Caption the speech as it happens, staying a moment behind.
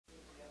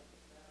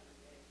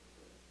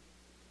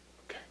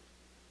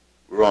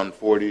over on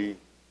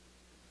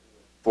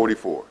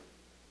 44.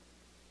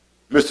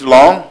 Mr.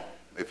 Long,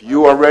 if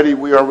you are ready,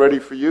 we are ready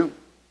for you.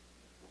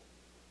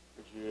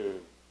 Could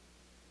you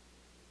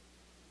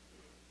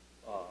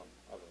have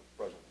a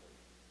presentation?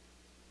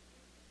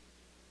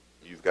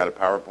 You've got a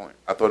PowerPoint?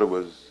 I thought it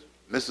was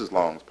Mrs.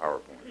 Long's PowerPoint.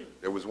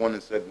 There was one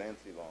that said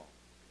Nancy Long.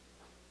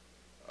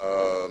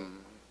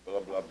 Blah,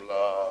 blah,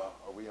 blah.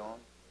 Are we on?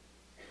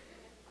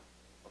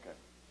 Okay.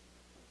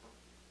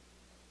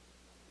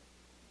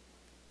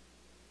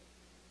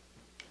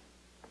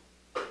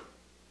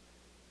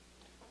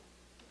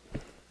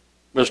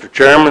 Mr.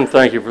 Chairman,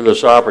 thank you for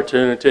this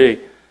opportunity.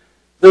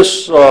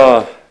 This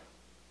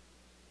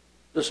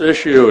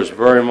issue is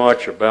very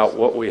much about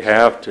what we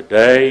have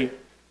today,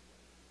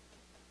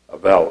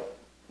 about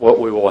what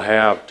we will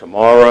have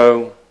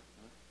tomorrow,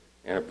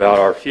 and about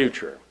our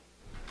future.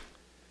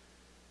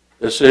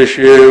 This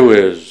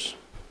issue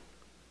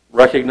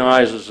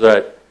recognizes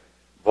that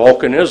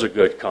Vulcan is a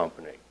good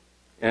company,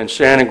 and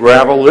sand and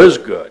gravel is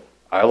good.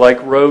 I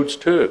like roads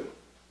too.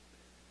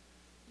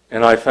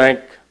 And I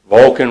thank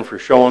Vulcan for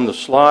showing the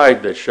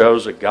slide that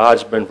shows that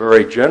God's been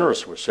very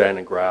generous with sand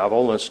and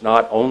gravel. It's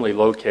not only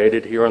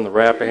located here in the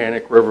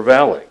Rappahannock River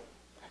Valley,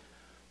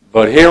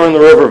 but here in the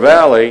River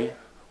Valley,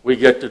 we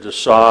get to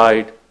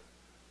decide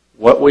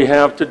what we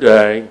have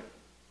today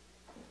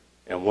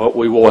and what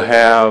we will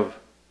have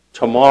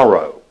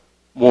tomorrow.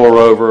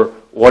 Moreover,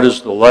 what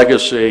is the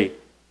legacy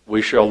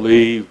we shall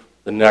leave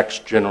the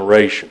next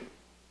generation?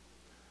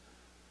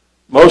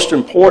 Most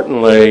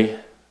importantly,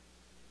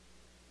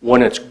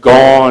 when it's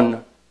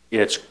gone,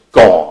 it's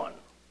gone.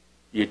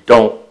 You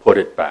don't put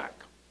it back.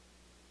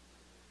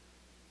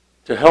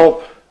 To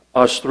help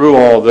us through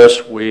all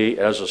this, we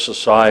as a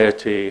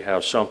society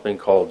have something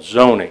called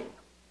zoning.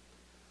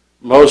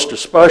 Most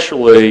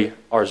especially,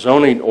 our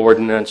zoning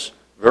ordinance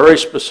very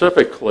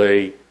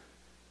specifically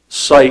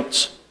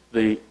cites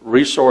the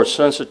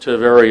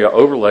resource-sensitive area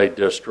overlay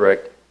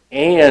district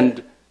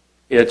and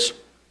its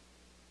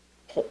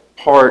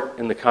part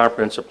in the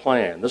comprehensive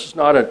plan. This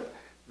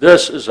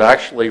is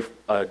actually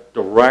a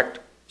direct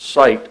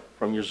cite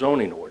from your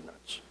zoning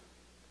ordinance.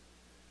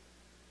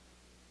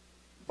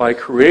 By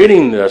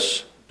creating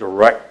this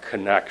direct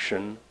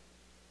connection,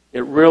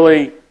 it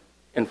really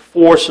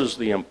enforces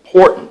the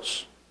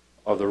importance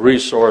of the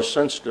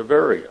resource-sensitive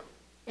area.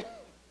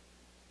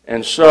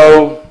 And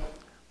so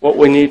what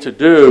we need to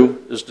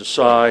do is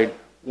decide,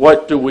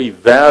 what do we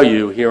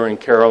value here in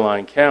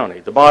Caroline County?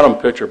 The bottom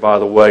picture, by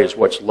the way, is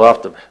what's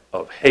left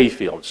of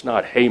Hayfield. It's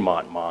not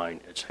Haymont Mine,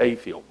 it's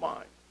Hayfield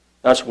Mine.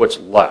 That's what's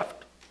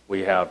left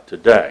we have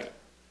today.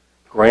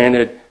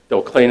 Granted,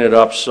 they'll clean it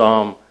up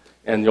some,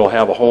 and you'll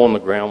have a hole in the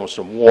ground with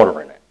some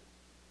water in it.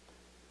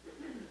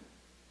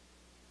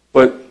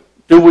 But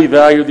do we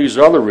value these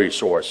other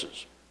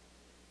resources?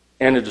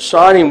 And in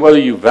deciding whether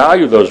you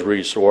value those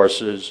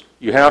resources,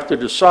 you have to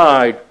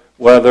decide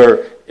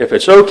whether, if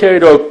it's okay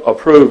to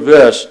approve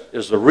this,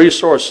 is the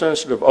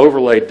resource-sensitive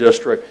overlay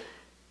district,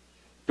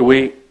 do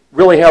we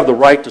really have the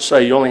right to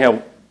say you only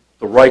have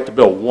the right to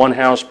build one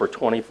house per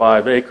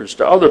 25 acres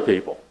to other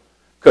people?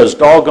 Because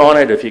doggone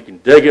it, if you can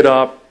dig it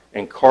up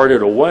and cart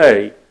it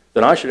away,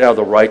 then I should have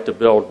the right to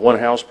build one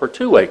house per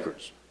 2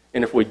 acres.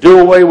 And if we do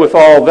away with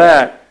all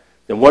that,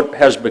 then what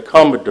has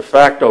become a de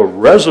facto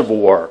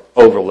reservoir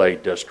overlay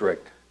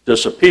district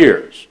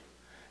disappears.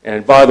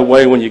 And by the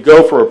way, when you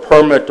go for a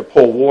permit to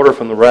pull water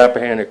from the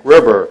Rappahannock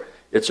River,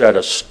 it's at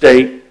a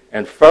state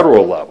and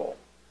federal level.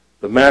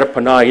 The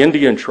Mattaponi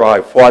Indian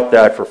tribe fought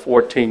that for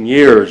 14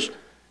 years.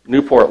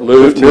 Newport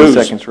News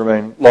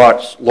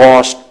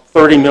lost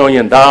 $30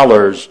 million,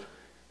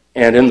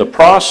 and in the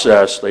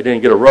process, they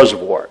didn't get a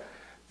reservoir.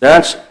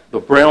 That's the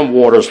brown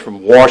waters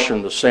from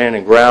washing the sand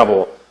and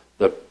gravel.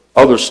 The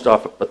other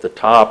stuff up at the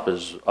top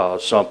is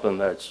something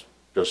that's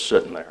just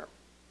sitting there.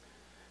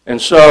 And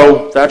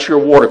so that's your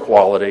water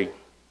quality.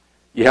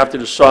 You have to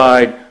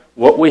decide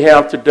what we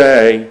have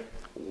today,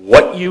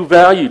 what you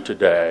value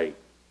today,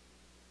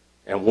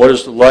 and what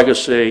is the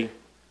legacy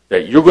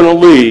that you're going to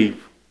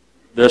leave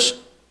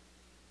this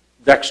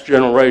next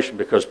generation,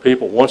 because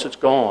people, once it's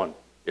gone,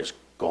 it's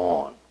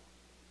gone.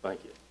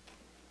 Thank you.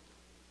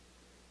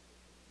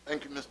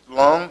 Thank you, Mr.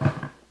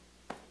 Long.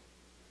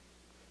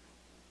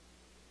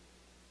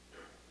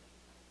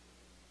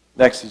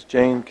 Next is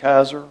Jane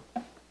Kaiser.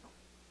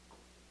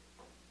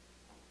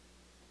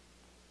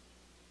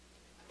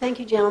 Thank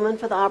you, gentlemen,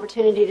 for the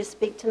opportunity to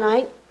speak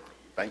tonight.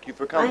 Thank you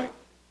for coming.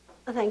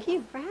 Thank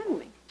you for having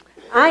me.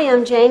 I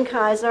am Jane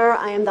Kaiser.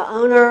 I am the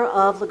owner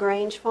of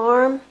LaGrange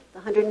Farm, the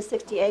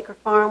 160-acre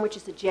farm which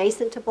is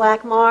adjacent to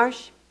Black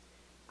Marsh.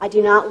 I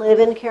do not live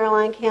in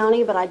Caroline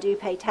County, but I do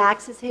pay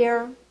taxes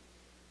here.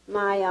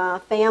 My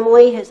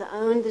family has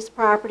owned this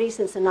property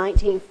since the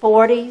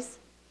 1940s.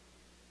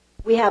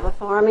 We have a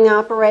farming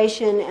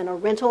operation and a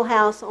rental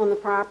house on the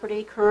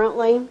property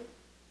currently.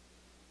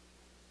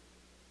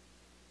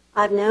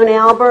 I've known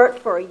Albert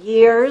for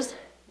years,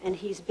 and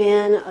he's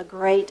been a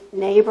great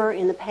neighbor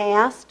in the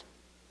past.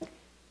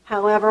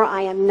 However,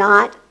 I am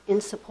not in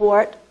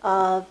support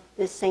of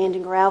this sand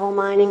and gravel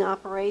mining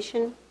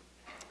operation.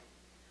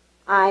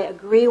 I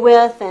agree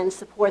with and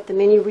support the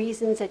many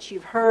reasons that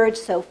you've heard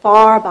so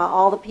far by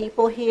all the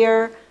people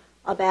here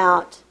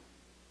about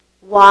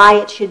why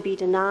it should be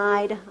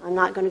denied. I'm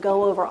not going to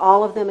go over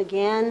all of them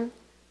again,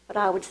 but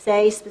I would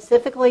say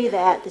specifically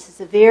that this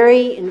is a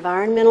very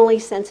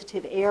environmentally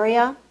sensitive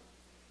area.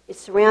 It's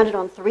surrounded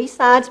on 3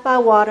 sides by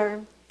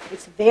water.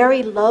 It's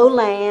very low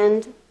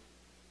land.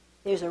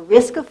 There's a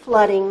risk of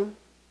flooding.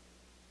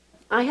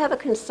 I have a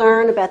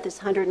concern about this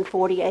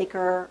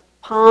 140-acre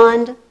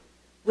pond,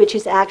 which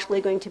is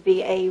actually going to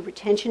be a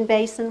retention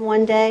basin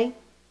one day,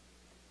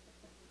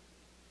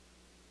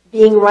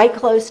 being right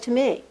close to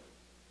me.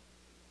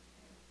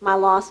 My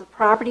loss of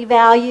property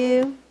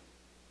value,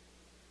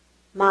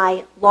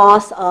 my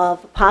loss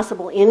of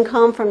possible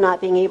income from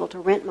not being able to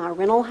rent my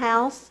rental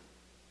house,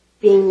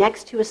 being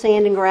next to a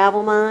sand and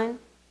gravel mine.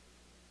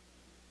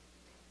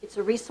 It's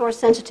a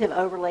resource-sensitive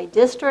overlay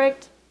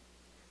district.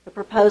 The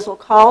proposal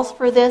calls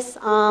for this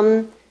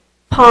pond,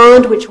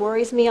 which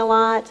worries me a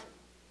lot.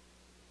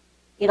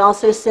 It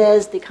also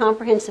says the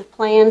comprehensive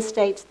plan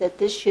states that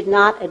this should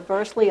not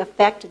adversely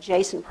affect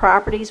adjacent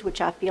properties, which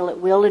I feel it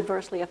will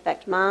adversely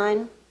affect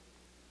mine.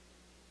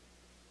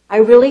 I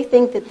really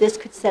think that this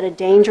could set a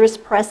dangerous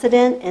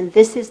precedent, and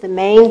this is the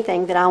main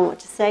thing that I want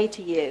to say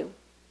to you,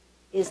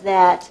 is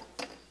that,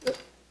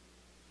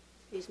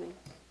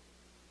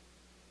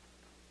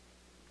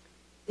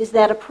 is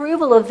that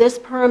approval of this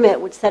permit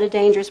would set a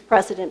dangerous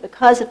precedent,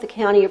 because if the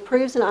county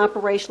approves an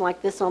operation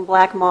like this on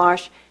Black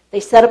Marsh, they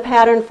set a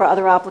pattern for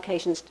other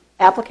applications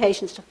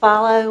to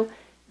follow.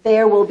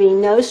 There will be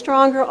no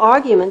stronger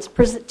arguments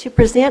to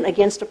present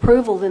against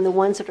approval than the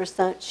ones that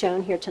are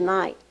shown here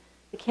tonight.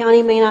 The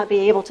county may not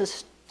be able to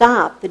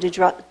stop the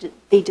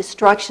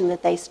destruction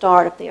that they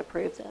start if they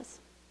approve this.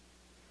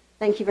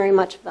 Thank you very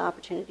much for the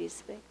opportunity to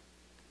speak.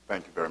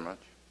 Thank you very much.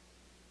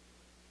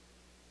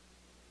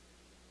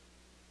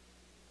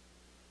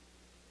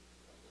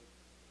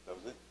 That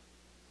was it?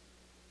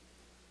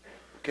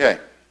 Okay.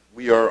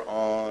 We are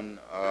on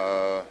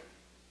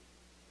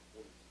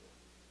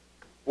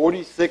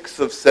 46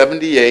 of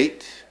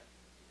 78.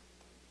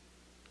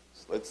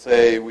 So let's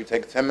say we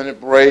take a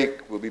 10-minute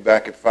break. We'll be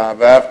back at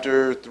 5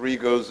 after. 3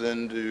 goes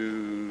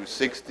into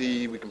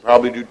 60. We can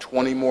probably do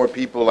 20 more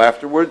people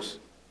afterwards.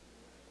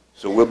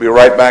 So we'll be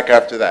right back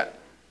after that.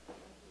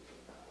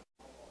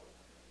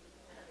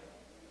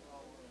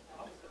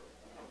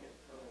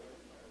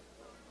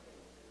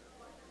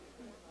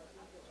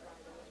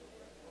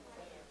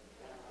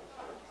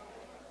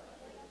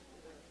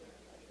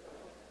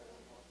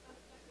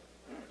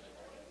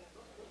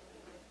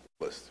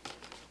 List.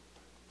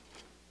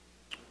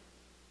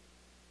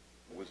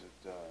 Was it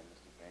Mr.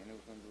 Payne who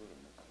was going to do it,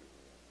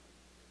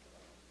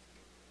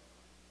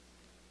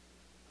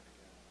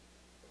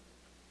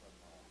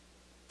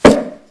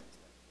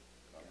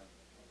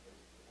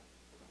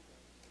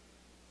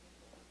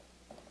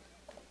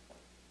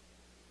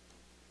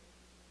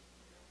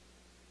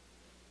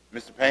 or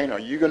Mr. Payne, are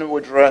you going to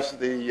address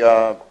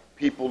the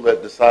people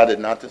that decided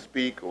not to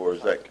speak, or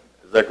is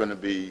that going to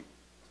be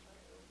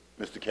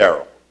Mr.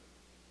 Carroll?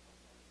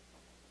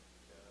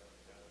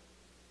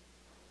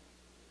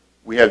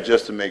 We have,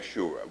 just to make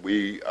sure,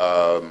 we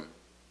have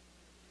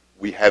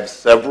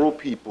several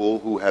people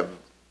who have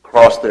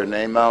crossed their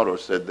name out or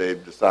said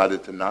they've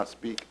decided to not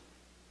speak,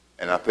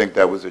 and I think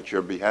that was at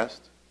your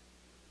behest.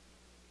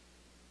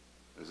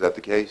 Is that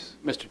the case?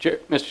 Mr.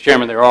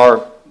 Chairman, there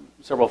are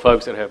several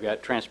folks that have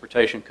got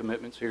transportation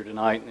commitments here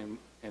tonight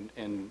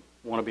and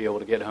want to be able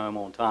to get home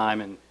on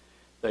time, and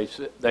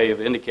they have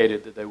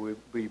indicated that they would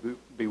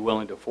be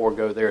willing to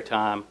forego their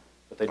time,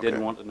 but they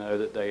didn't want to know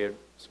that they had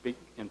speak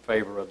in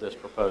favor of this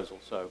proposal.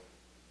 So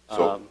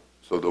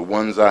the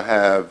ones I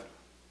have,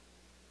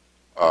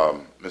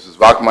 Mrs.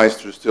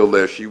 Wachmeister is still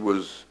there. She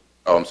was,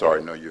 oh, I'm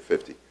sorry, no, you're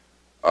 50.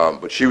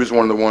 But she was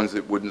one of the ones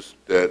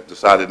that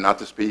decided not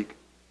to speak.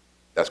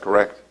 That's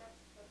correct?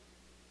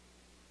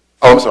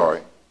 Oh, I'm sorry.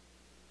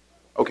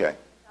 Okay.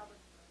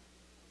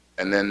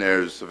 And then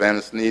there's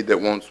Savannah Sneed that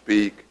won't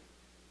speak,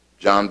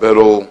 John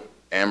Biddle,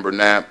 Amber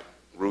Knapp,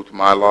 Ruth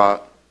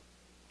Mylott,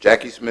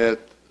 Jackie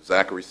Smith,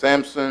 Zachary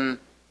Sampson,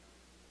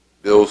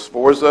 Bill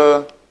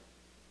Sforza,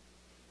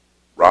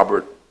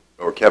 Robert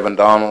or Kevin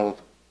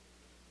Donald.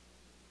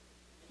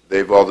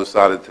 They've all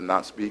decided to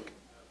not speak?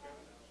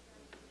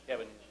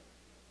 Kevin.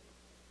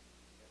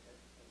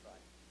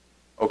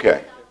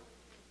 Okay.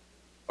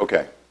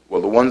 Okay.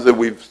 Well, the ones that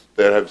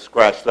have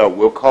scratched out,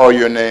 we'll call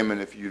your name,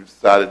 and if you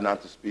decided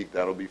not to speak,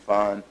 that'll be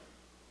fine.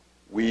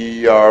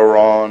 We are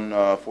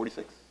on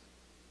 46.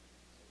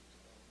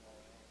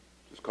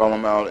 Just call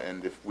them out,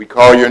 and if we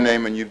call your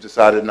name and you've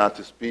decided not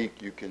to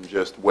speak, you can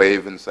just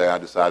wave and say, I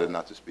decided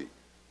not to speak.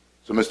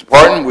 So, Mr.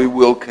 Parton, we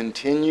will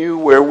continue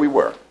where we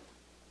were.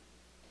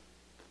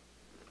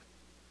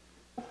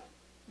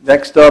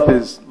 Next up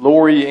is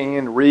Lori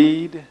Ann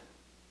Reed,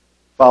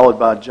 followed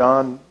by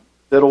John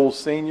Biddle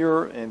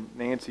Sr. and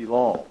Nancy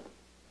Long.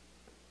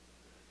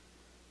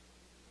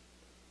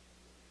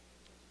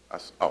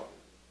 Oh.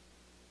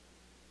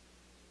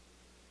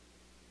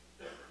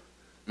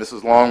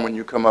 Mrs. Long, when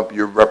you come up,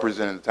 you're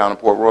representing the town of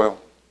Port Royal?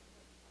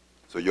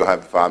 So you'll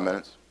have the 5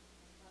 minutes?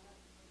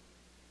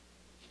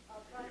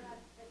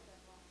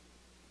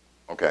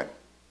 Okay.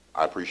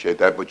 I appreciate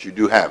that, but you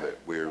do have it.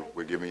 We're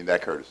giving you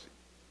that courtesy.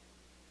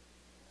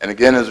 And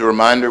again, as a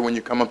reminder, when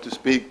you come up to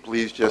speak,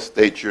 please just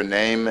state your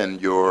name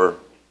and your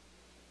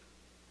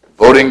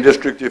voting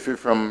district if you're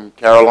from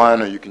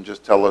Caroline, or you can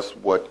just tell us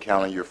what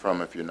county you're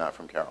from if you're not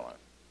from Caroline.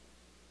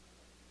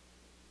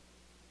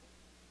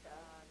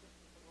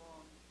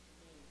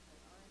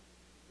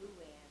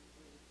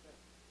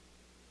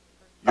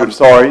 I'm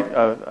sorry,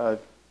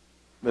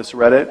 Ms.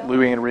 Reddit,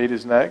 Louanne Reed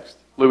is next.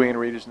 Louanne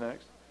Reed is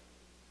next.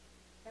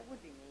 That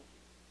would be me.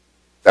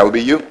 That would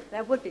be you?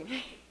 That would be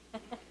me.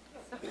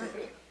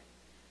 Sorry.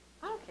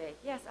 Okay,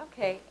 yes,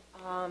 okay.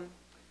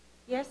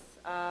 Yes,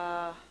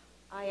 I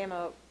am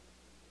a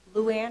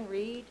Louanne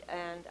Reed,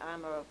 and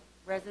I'm a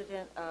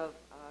resident of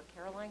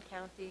Caroline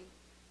County,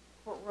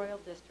 Port Royal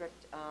District,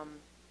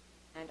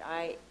 and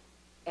I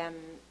am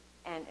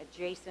an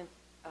adjacent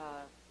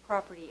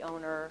property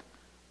owner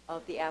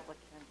of the applicant.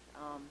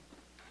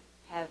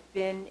 Have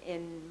been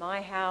in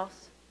my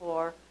house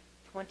for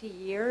 20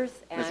 years.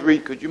 And Ms.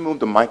 Reed, could you move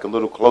the mic a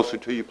little closer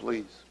to you,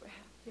 please?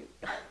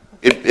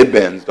 It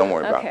bends. Don't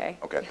worry about it.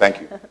 Okay,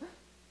 thank you. I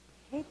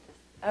hate this.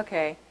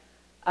 Okay.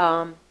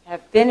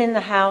 Have been in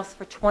the house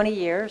for 20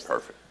 years.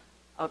 Perfect.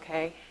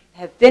 Okay.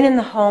 Have been in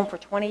the home for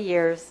 20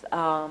 years.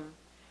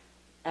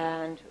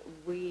 And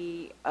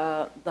we,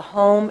 the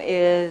home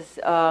is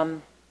a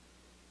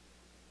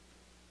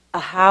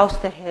house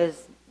that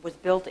was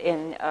built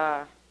in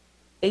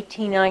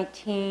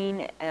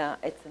 1819.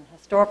 It's an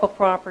historical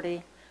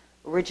property,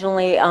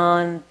 originally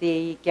on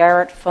the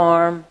Garrett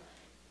farm.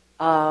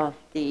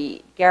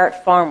 The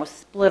Garrett farm was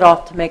split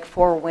off to make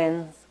Four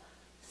Winds.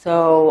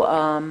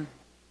 So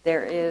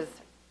there is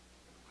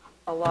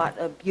a lot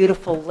of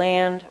beautiful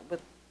land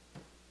with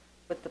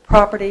the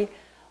property.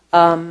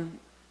 There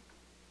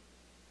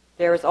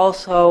is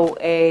also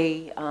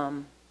the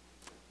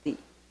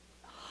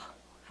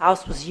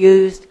house was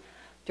used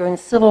during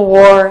the Civil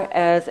War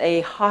as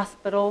a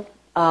hospital,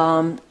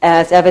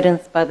 as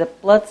evidenced by the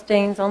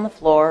bloodstains on the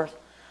floors,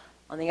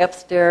 on the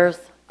upstairs.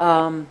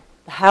 The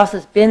house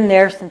has been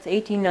there since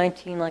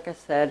 1819, like I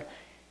said,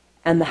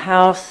 and the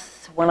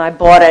house, when I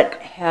bought it,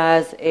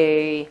 has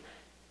a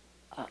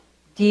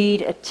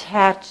deed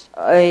attached,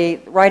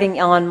 a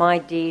writing on my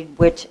deed,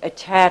 which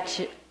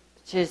attaches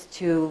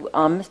to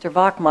Mr.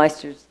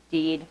 Wachmeister's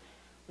deed,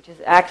 which is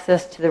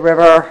access to the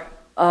river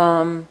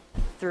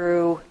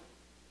through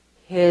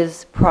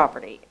his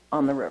property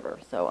on the river.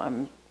 So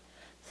I'm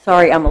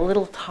sorry, I'm a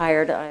little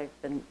tired. I've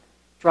been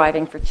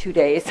driving for 2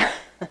 days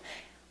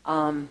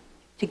to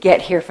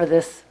get here for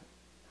this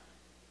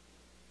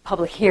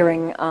public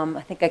hearing.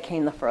 I think I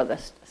came the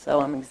furthest,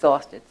 so I'm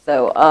exhausted.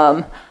 So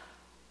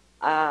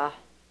I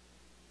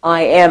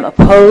am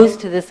opposed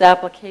to this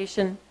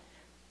application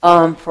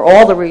for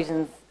all the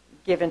reasons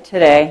given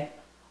today,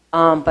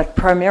 but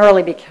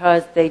primarily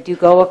because they do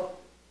go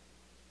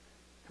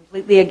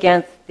completely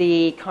against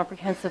the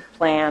comprehensive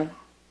plan.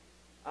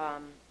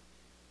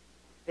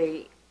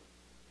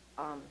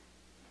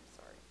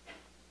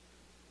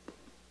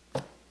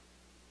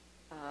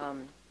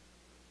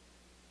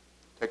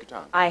 Take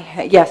your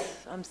time.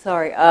 Yes, I'm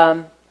sorry.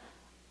 I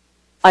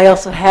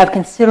also have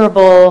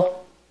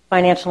considerable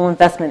financial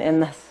investment in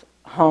this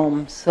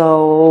home.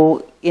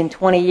 So in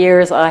 20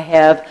 years, I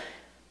have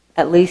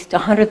at least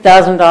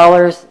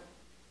 $100,000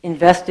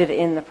 invested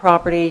in the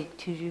property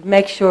to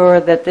make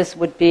sure that this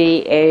would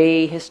be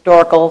a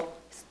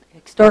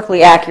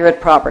historically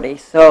accurate property.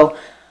 So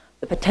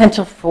the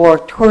potential for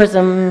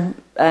tourism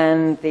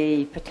and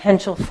the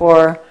potential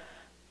for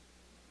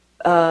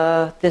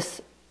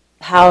this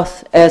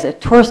house as a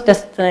tourist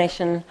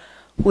destination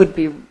would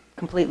be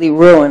completely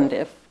ruined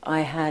if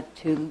I had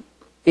to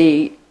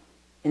be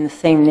in the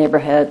same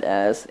neighborhood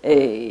as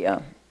a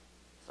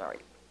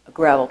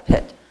gravel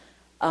pit.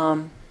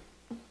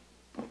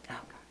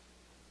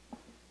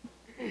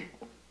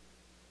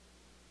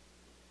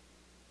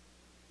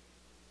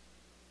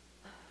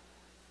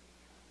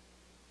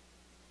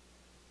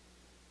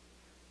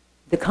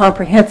 The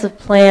comprehensive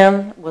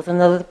plan was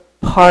another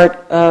part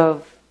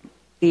of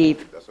the...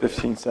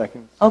 15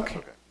 seconds.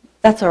 Okay,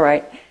 that's all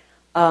right.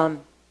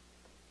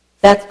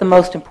 That's the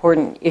most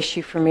important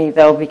issue for me,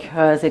 though,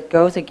 because it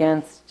goes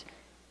against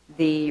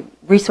the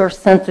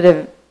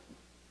resource-sensitive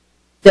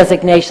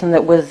designation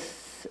that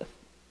was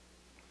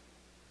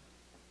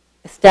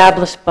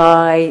established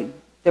by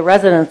the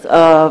residents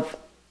of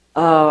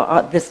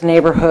this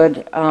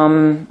neighborhood,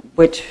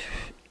 which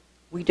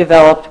we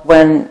developed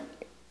when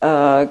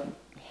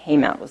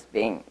Haymount was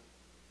being...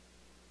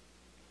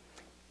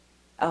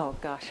 Oh,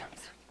 gosh.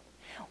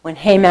 When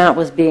Haymount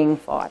was being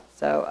fought.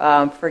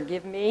 So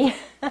forgive me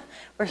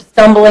for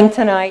stumbling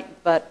tonight,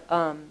 but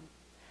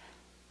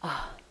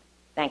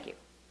thank you.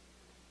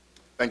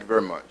 Thank you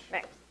very much.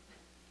 Thanks.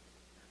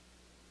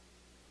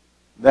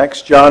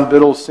 Next, John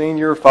Biddle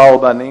Sr., followed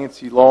by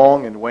Nancy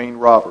Long and Wayne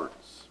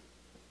Roberts.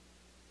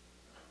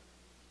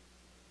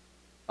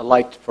 I'd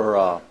like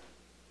for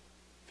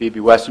Phoebe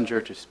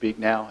Wessinger to speak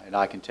now, and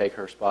I can take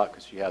her spot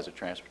because she has a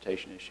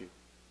transportation issue.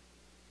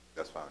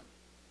 That's fine.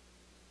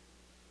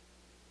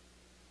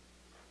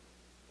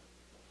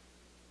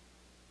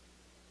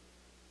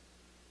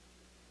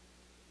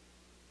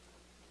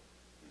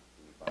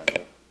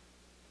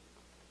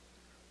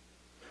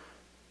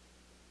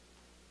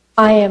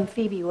 I am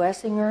Phoebe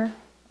Wessinger.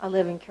 I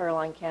live in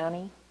Caroline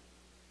County,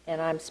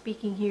 and I'm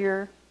speaking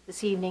here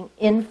this evening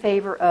in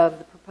favor of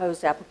the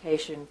proposed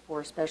application for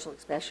a special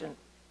exception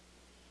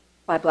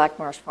by Black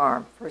Marsh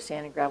Farm for a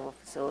sand and gravel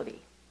facility.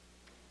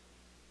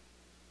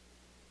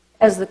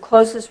 As the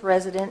closest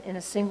resident in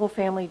a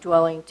single-family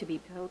dwelling to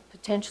be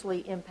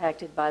potentially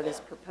impacted by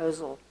this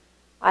proposal,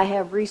 I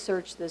have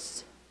researched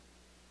this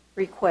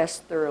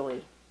request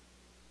thoroughly.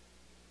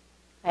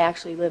 I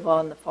actually live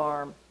on the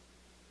farm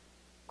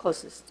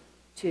closest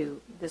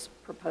to this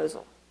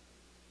proposal.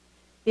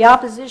 The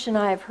opposition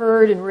I have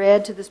heard and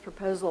read to this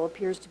proposal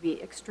appears to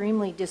be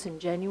extremely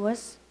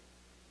disingenuous,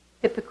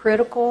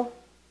 hypocritical,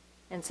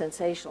 and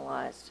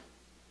sensationalized.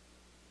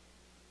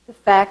 The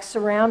facts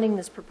surrounding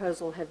this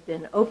proposal have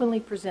been openly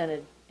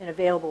presented and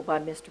available by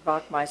Mr.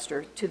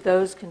 Bachmeister to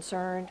those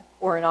concerned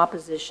or in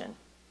opposition.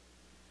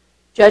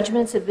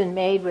 Judgments have been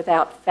made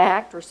without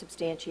fact or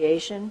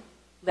substantiation.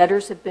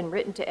 Letters have been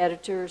written to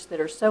editors that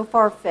are so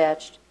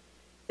far-fetched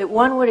that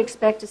one would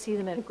expect to see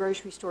them at a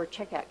grocery store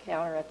checkout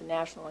counter at the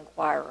National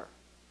Enquirer.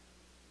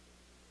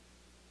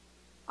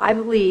 I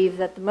believe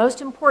that the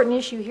most important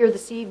issue here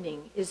this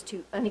evening is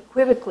to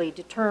unequivocally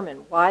determine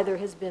why there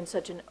has been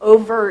such an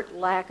overt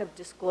lack of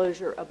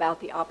disclosure about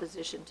the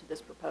opposition to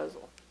this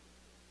proposal.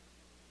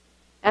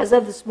 As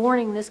of this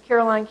morning, this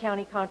Caroline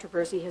County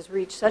controversy has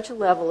reached such a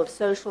level of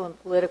social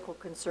and political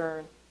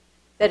concern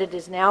that it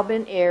has now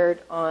been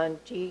aired on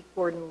G.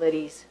 Gordon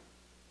Liddy's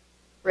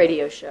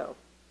radio show.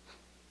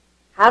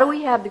 How do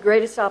we have the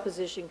greatest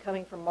opposition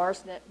coming from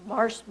Moss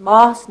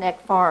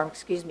Neck Farm,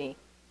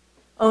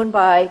 owned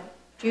by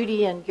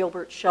Judy and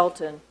Gilbert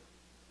Shelton,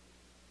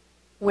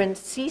 when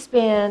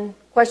C-SPAN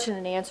Question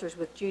and Answers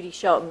with Judy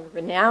Shelton,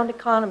 renowned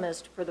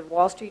economist for the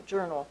Wall Street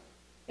Journal,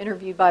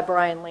 interviewed by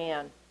Brian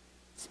Land,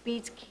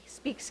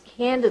 speaks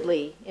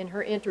candidly in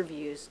her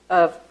interviews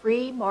of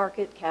free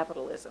market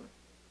capitalism?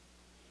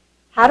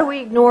 How do we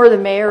ignore the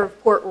mayor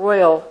of Port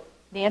Royal,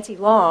 Nancy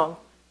Long,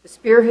 the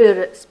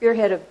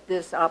spearhead of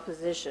this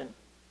opposition,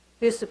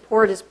 whose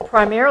support is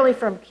primarily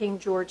from King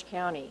George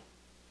County?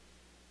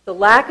 The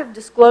lack of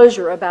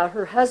disclosure about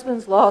her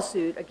husband's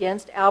lawsuit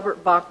against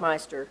Albert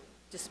Bachmeister,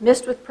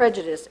 dismissed with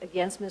prejudice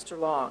against Mr.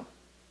 Long,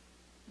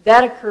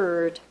 that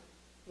occurred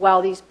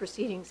while these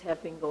proceedings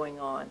have been going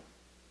on.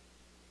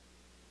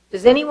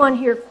 Does anyone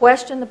here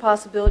question the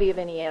possibility of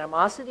any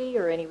animosity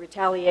or any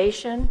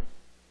retaliation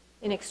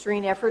in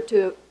extreme effort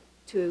to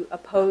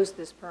oppose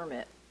this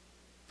permit?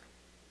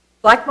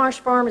 Black Marsh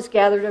Farm has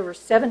gathered over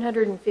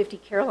 750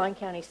 Caroline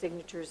County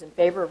signatures in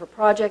favor of a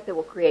project that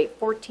will create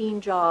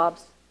 14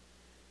 jobs,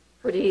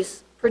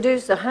 produce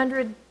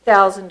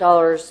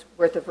 $100,000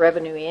 worth of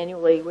revenue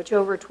annually, which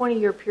over a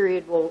 20-year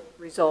period will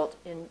result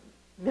in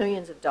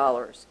millions of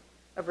dollars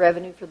of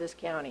revenue for this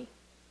county.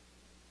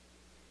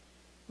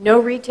 No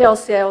retail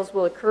sales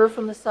will occur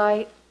from the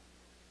site.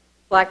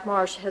 Black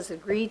Marsh has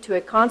agreed to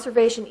a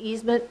conservation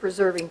easement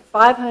preserving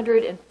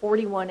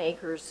 541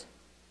 acres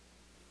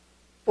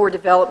for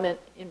development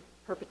in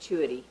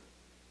perpetuity.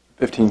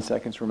 15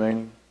 seconds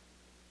remaining.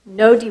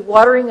 No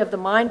dewatering of the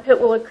mine pit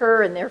will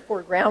occur, and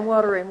therefore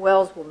groundwater and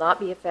wells will not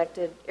be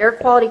affected. Air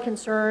quality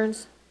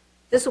concerns.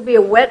 This will be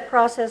a wet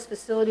process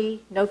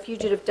facility. No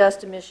fugitive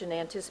dust emission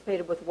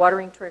anticipated, with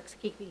watering trucks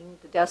keeping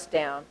the dust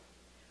down.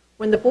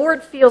 When the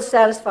board feels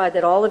satisfied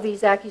that all of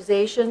these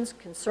accusations,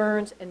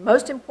 concerns, and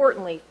most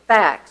importantly,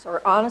 facts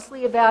are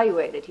honestly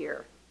evaluated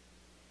here,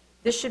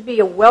 this should be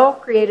a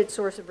well-created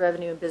source of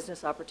revenue and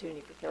business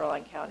opportunity for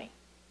Caroline County.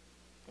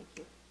 Thank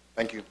you.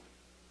 Thank you.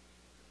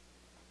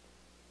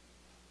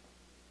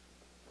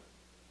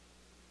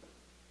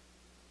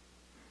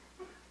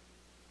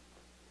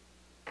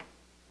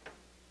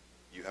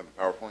 You have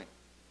a PowerPoint?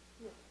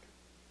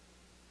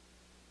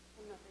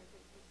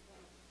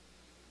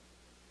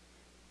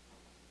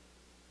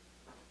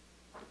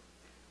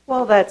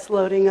 While that's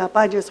loading up,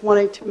 I just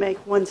wanted to make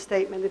one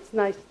statement. It's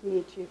nice to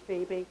meet you,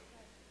 Phoebe.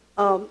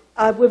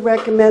 I would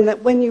recommend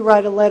that when you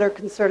write a letter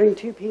concerning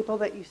two people,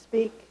 that you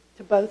speak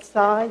to both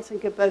sides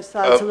and give both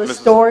sides of the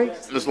story.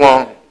 Ms.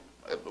 Long,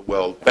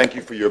 well, thank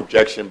you for your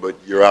objection, but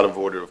you're out of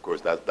order, of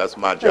course. That's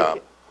my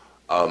job.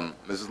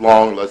 Mrs.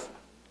 Long, let's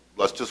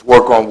just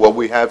work on what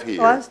we have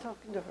here. Oh, I was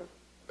talking to her.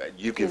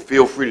 You can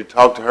feel free to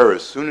talk to her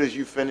as soon as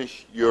you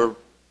finish your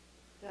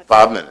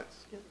 5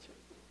 minutes.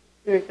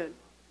 Very good.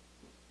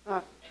 All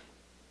right.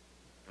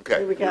 Okay,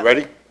 Here we go. you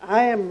ready?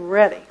 I am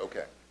ready.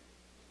 Okay.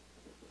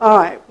 All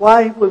right.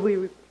 Why would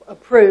we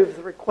approve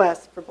the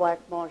request for Black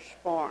Marsh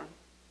Farm?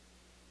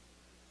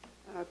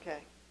 Okay.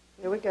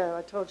 Here we go.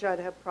 I told you I'd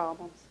have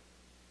problems.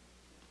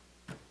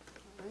 All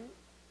right.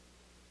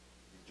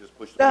 You just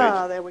push the page.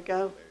 Ah, there we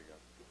go. There you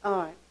go. All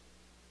right.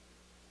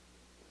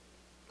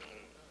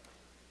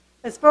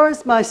 As far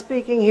as my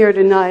speaking here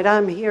tonight,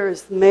 I'm here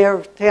as the mayor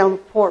of the town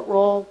of Port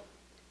Royal.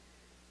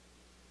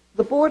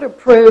 The board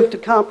approved a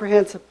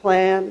comprehensive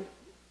plan,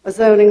 a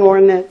zoning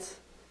ordinance,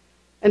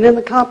 and in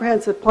the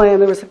comprehensive plan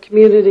there was a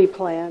community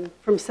plan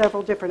from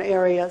several different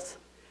areas.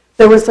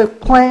 There was a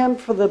plan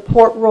for the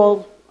Port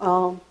Royal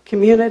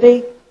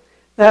community.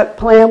 That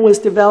plan was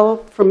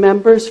developed from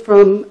members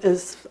from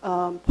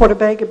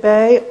Portabaga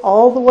Bay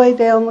all the way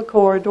down the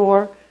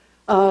corridor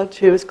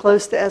to as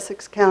close to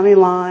Essex County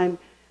line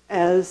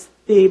as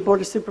the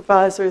Board of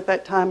Supervisors at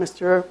that time,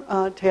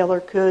 Mr. Taylor,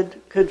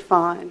 could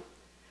find.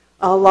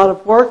 A lot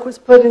of work was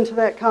put into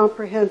that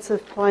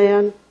comprehensive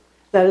plan.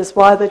 That is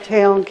why the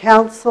town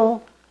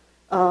council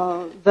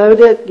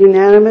voted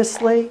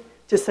unanimously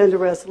to send a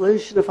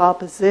resolution of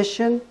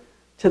opposition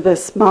to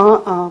this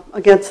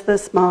against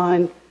this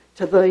mine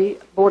to the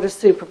Board of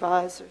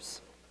Supervisors.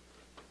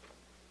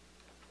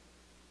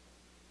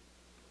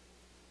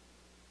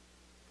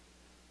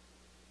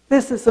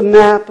 This is a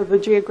map of the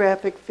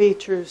geographic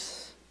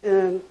features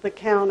in the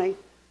county.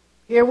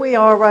 Here we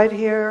are right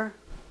here,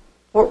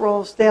 Port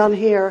Royal's down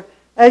here.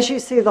 As you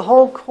see, the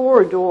whole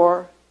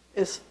corridor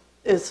is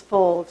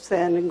full of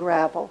sand and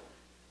gravel.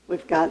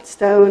 We've got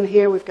stone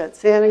here, we've got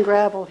sand and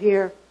gravel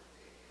here.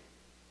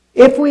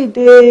 If we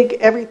dig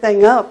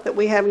everything up that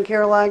we have in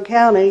Caroline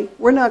County,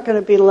 we're not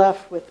going to be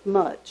left with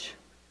much,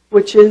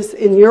 which is,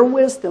 in your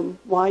wisdom,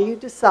 why you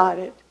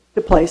decided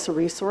to place a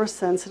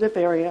resource-sensitive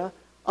area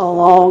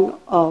along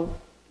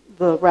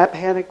the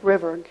Rappahannock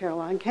River in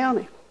Caroline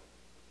County.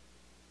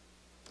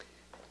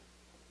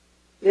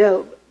 You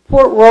know,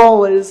 Port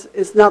Royal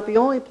is not the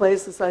only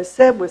place, as I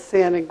said, with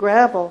sand and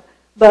gravel,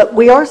 but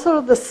we are sort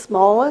of the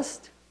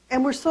smallest,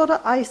 and we're sort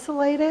of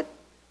isolated.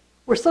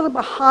 We're sort of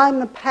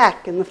behind the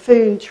pack in the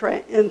food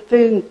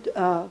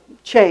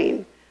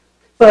chain.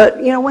 But,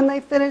 you know, when they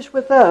finish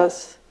with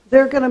us,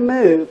 they're going to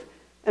move.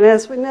 And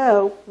as we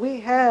know,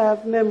 we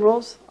have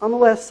minerals on the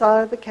west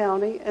side of the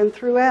county and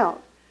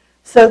throughout.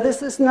 So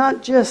this is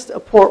not just a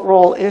Port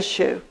Royal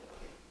issue.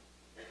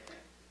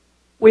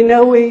 We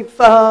know we've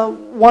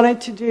wanted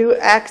to do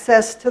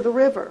access to the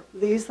river.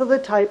 These are the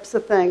types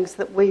of things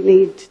that we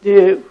need to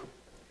do.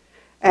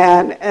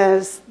 And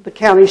as the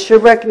county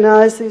should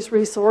recognize these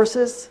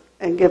resources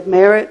and give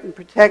merit and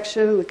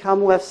protection to the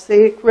Commonwealth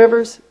Scenic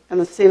Rivers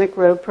and the Scenic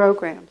Road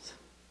programs.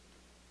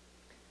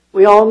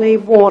 We all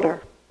need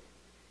water.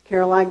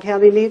 Caroline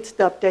County needs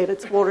to update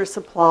its water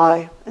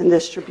supply and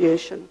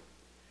distribution.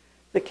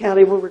 The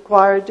county will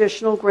require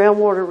additional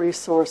groundwater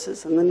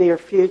resources in the near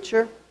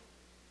future.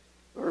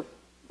 We're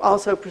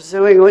also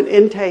pursuing an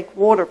intake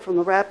water from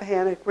the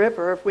Rappahannock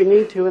River if we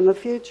need to in the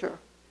future.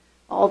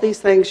 All these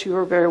things you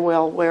are very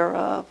well aware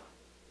of.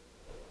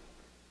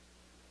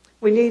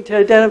 We need to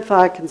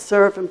identify,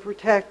 conserve, and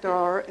protect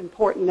our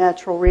important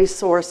natural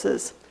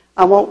resources.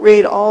 I won't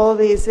read all of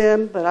these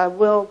in, but I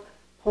will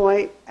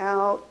point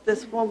out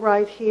this one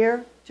right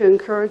here to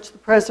encourage the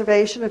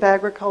preservation of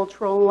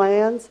agricultural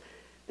lands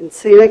in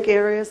scenic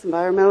areas,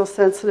 environmental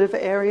sensitive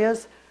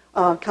areas,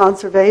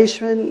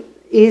 conservation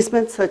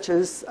easements such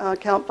as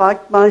Count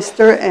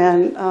Bachmeister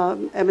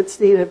and Emmett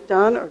Sneed have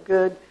done are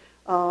good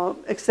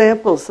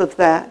examples of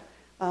that.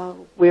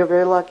 We are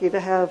very lucky to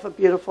have a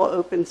beautiful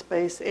open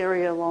space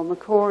area along the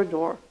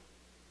corridor.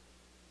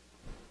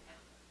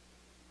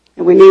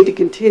 And we need to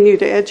continue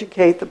to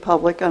educate the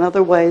public on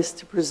other ways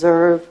to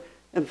preserve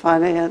and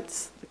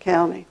finance the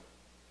county.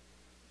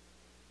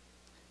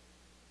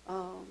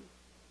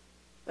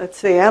 Let's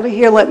see, out of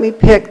here, let me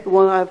pick the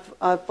one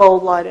I've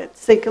bold-lighted.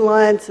 Seek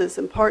alliances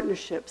and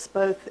partnerships,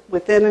 both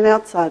within and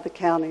outside the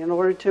county, in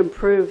order to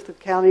improve the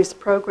county's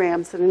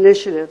programs and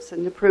initiatives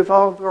and improve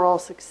overall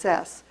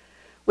success.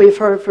 We've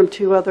heard from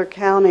 2 other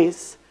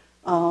counties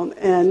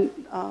in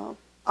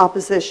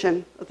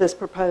opposition of this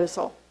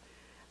proposal.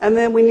 And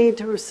then we need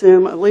to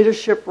assume a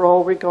leadership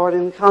role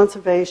regarding the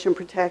conservation,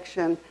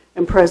 protection,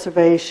 and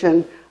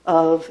preservation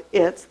of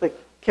the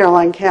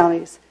Caroline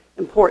County's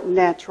important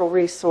natural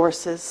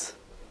resources.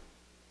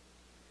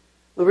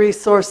 The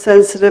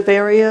resource-sensitive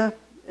area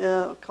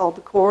called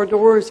the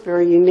corridor is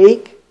very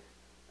unique.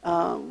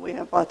 We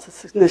have lots of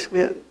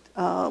significant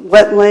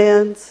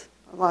wetlands,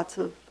 lots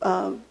of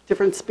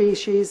different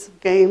species of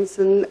games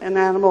and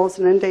animals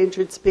and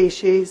endangered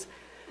species.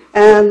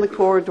 And the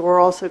corridor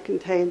also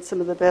contains some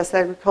of the best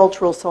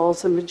agricultural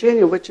soils in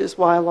Virginia, which is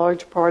why a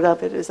large part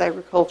of it is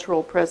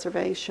agricultural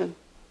preservation.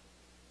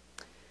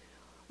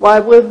 Why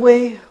would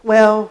we?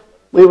 Well,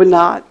 we would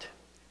not.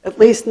 At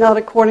least not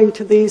according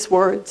to these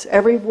words.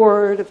 Every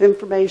word of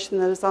information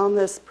that is on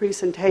this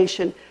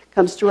presentation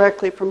comes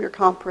directly from your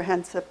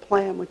comprehensive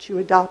plan, which you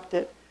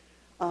adopted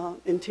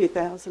in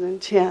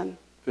 2010.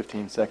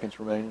 15 seconds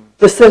remaining.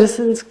 The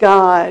Citizen's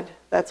Guide,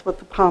 that's what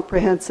the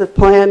comprehensive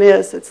plan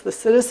is. It's the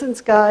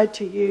Citizen's Guide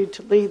to you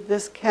to lead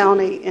this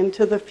county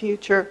into the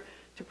future,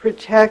 to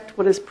protect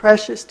what is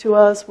precious to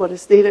us, what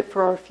is needed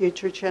for our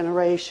future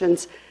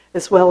generations,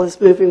 as well as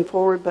moving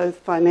forward both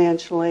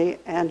financially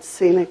and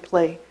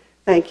scenically.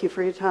 Thank you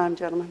for your time,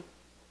 gentlemen.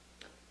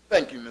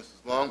 Thank you,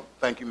 Mrs. Long.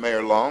 Thank you,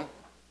 Mayor Long.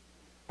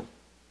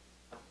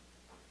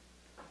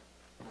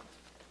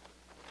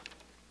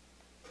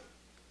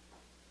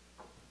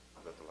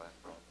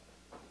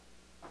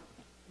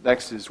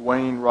 Next is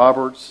Wayne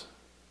Roberts,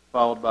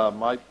 followed by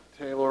Mike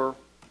Taylor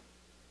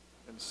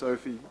and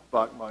Sophie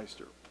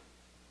Bachmeister.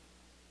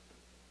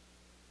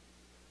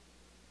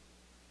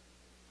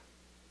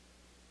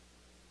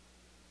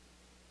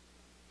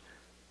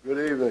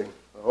 Good evening.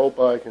 I hope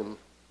I can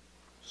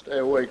stay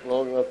awake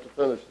long enough to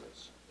finish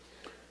this.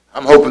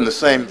 I'm hoping the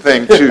same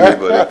thing too,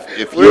 but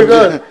if We're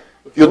good.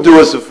 if you'll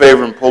do us a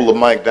favor and pull the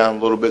mic down a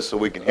little bit so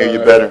we can hear you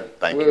better,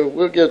 thank you.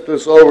 We'll get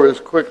this over as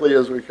quickly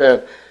as we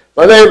can.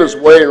 My name is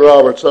Wayne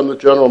Roberts. I'm the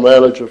general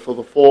manager for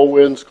the Four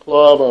Winds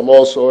Club. I'm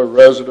also a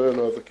resident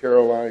of the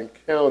Caroline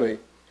County.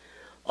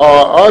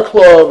 Our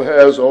club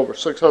has over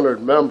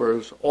 600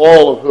 members,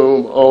 all of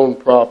whom own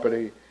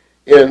property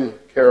in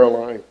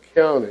Caroline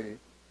County.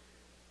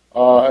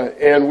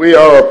 And we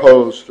are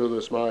opposed to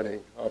this mining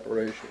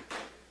operation.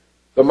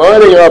 The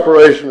mining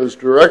operation is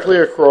directly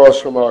across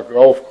from our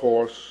golf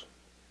course,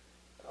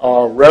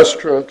 our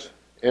restaurant,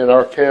 and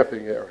our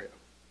camping area.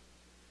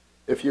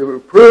 If you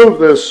approve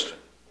this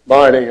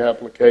mining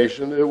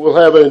application, it will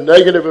have a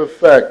negative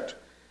effect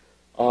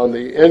on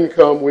the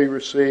income we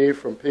receive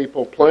from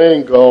people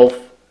playing golf,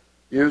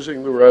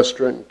 using the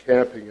restaurant and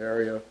camping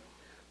area,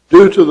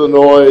 due to the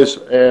noise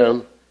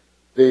and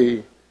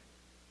the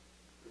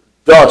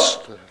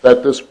dust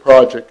that this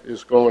project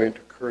is going to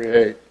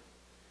create.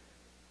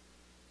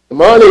 The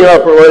mining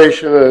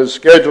operation is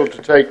scheduled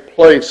to take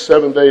place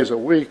 7 days a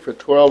week for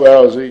 12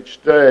 hours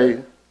each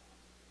day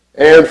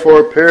and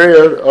for a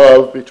period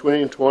of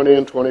between 20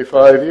 and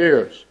 25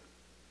 years.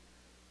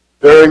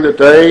 During the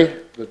day,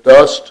 the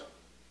dust,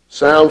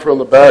 sound from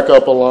the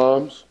backup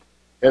alarms,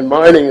 and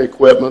mining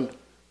equipment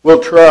will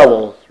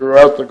travel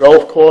throughout the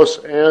golf course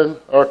and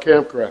our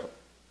campground.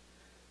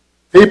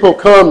 People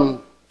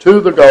come to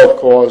the golf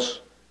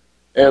course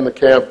and the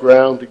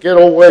campground to get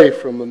away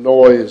from the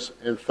noise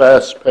and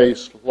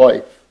fast-paced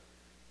life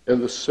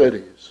in the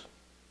cities.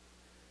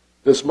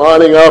 This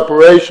mining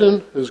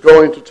operation is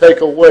going to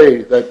take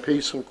away that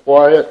peace and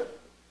quiet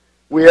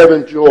we have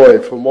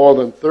enjoyed for more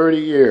than 30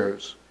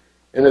 years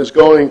and is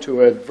going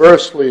to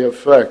adversely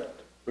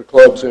affect the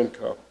club's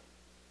income.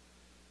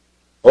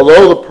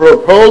 Although the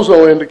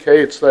proposal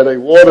indicates that a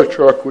water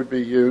truck would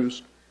be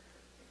used,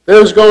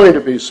 there's going to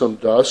be some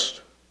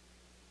dust.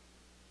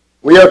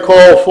 We are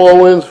called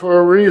Four Winds for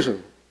a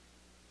reason.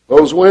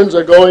 Those winds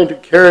are going to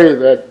carry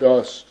that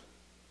dust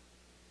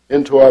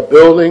into our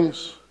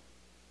buildings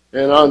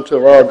and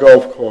onto our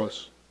golf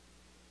course.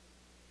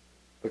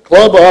 The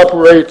club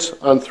operates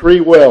on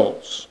 3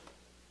 wells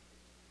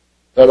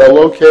that are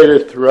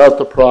located throughout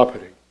the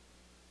property.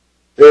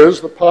 There is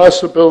the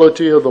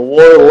possibility of the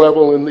water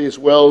level in these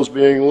wells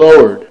being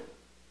lowered,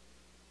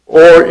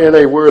 or in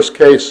a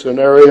worst-case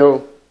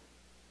scenario,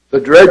 the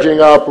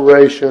dredging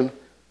operation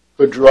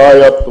could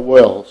dry up the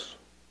wells.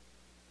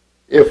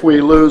 If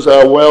we lose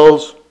our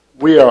wells,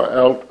 we are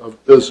out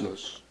of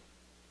business.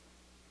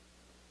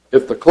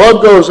 If the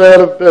club goes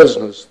out of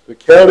business, the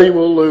county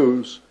will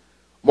lose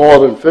more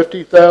than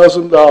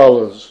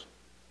 $50,000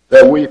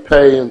 that we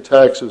pay in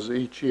taxes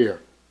each year.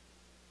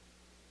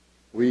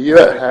 We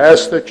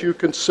ask that you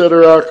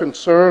consider our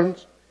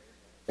concerns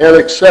and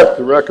accept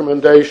the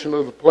recommendation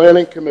of the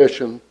Planning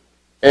Commission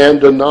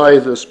and deny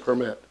this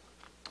permit.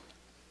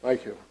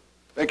 Thank you.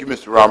 Thank you,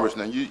 Mr. Roberts.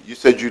 Now, you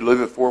said you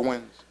live at Four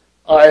Winds?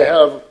 I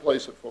have a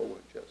place at Four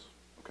Winds, yes.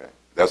 Okay.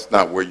 That's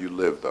not where you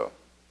live, though?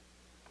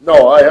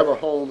 No, I have a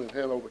home in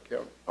Hanover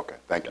County. Okay.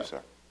 Thank you,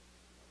 sir.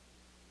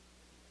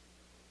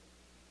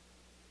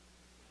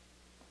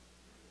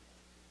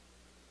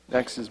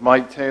 Next is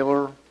Mike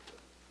Taylor,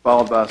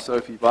 followed by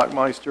Sophie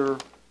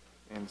Bachmeister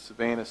and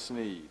Savannah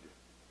Sneed.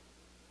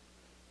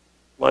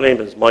 My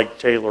name is Mike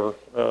Taylor.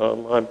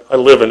 I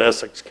live in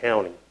Essex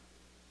County.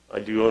 I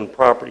do own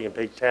property and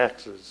pay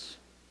taxes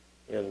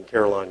in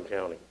Caroline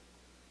County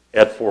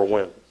at Four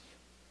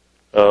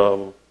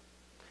Winds.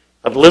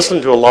 I've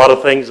listened to a lot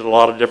of things that a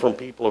lot of different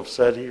people have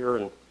said here,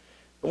 and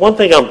the one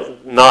thing I'm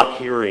not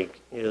hearing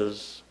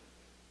is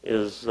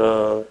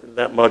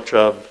that much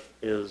of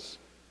is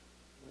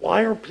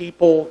why are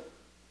people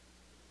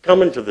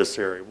coming to this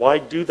area? Why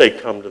do they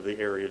come to the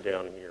area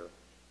down here?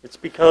 It's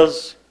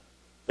because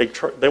they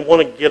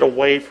want to get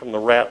away from the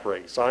rat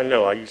race. I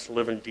know. I used to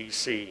live in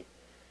D.C.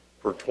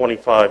 for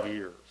 25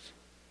 years.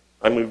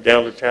 I moved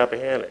down to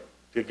Tappahannock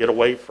to get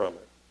away from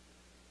it.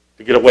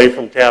 To get away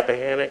from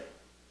Tappahannock,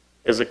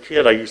 as a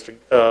kid, I used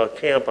to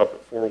camp up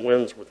at Four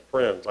Winds with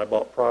friends. I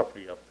bought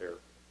property up there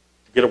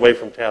to get away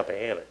from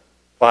Tappahannock.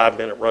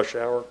 5-minute rush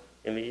hour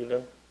in the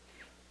evening.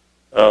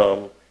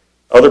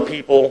 Other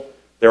people,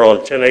 they're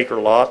on 10-acre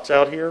lots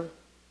out here.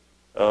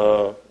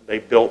 They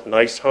built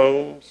nice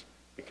homes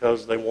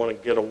because they want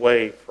to get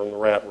away from the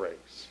rat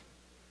race.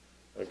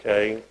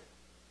 Okay?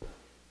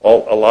 A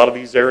lot of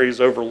these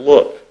areas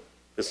overlook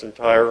this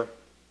entire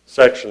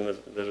section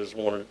that is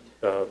wanted,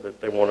 that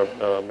they want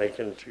to make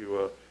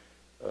into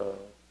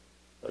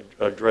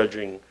a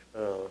dredging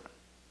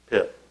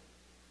pit.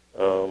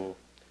 One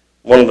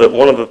of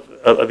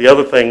the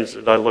other things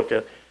that I look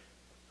at,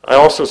 I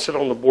also sit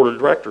on the board of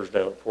directors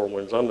down at Four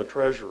Winds. I'm the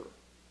treasurer.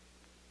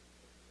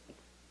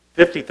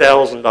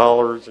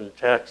 $50,000 in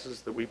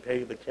taxes that we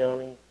pay the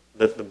county,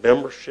 that the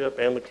membership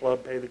and the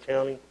club pay the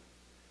county,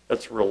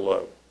 that's real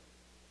low.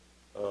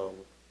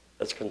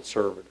 That's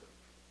conservative.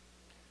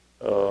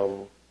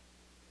 The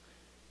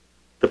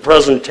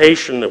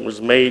presentation that was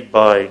made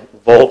by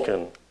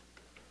Vulcan,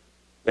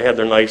 they had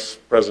their nice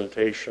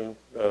presentation,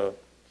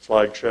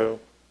 slideshow,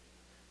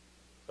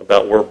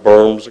 about where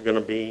berms are going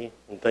to be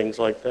and things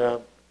like that.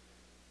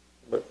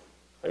 But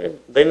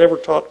they never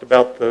talked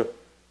about the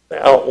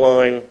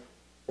outline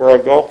where our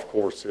golf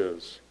course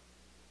is,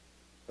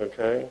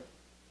 okay?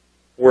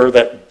 Where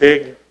that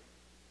big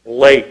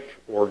lake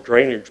or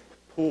drainage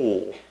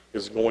pool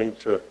is going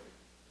to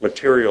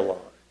materialize.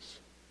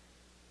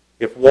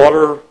 If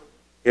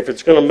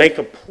it's going to make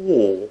a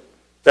pool,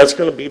 that's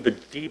going to be the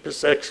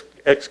deepest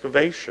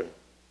excavation.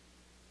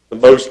 The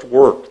most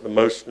work, the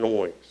most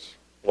noise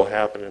will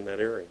happen in that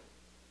area.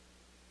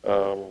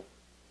 The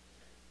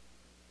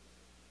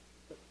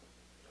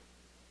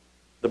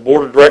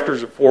board of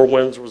directors at Four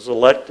Winds was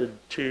elected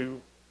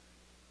to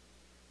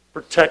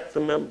protect the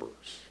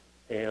members,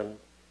 and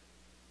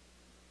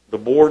the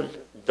board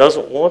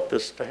doesn't want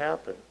this to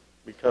happen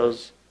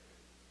because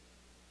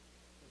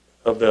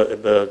of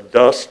the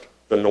dust,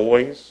 the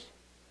noise,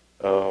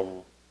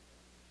 the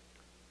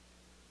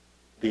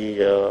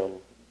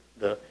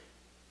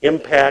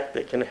impact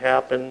that can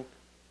happen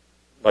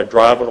by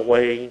driving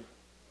away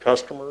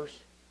customers,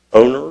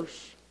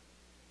 owners.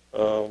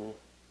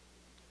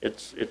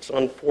 It's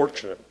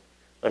unfortunate.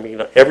 I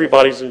mean,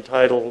 everybody's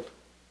entitled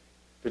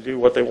to do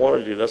what they want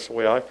to do. That's the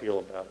way I feel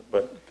about it.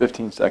 But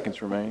 15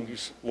 seconds remaining.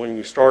 when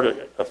you start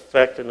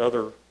affecting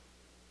other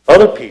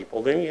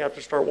people, then you have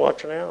to start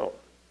watching out.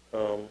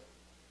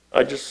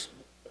 I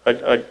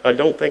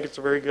don't think it's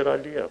a very good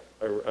idea.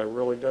 I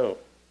really don't.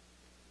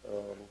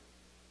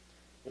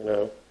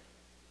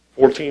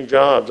 14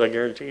 jobs, I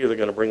guarantee you they're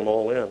going to bring them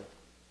all in.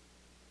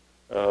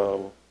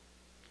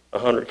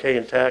 $100K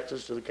in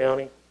taxes to the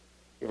county.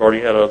 You've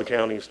already had other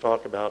counties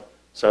talk about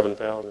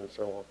 7,000 and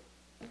so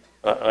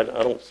on. I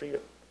don't see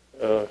it.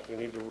 You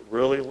need to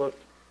really look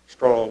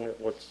strong at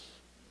what's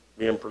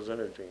being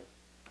presented to you.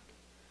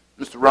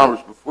 Mr.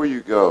 Roberts, before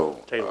you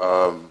go,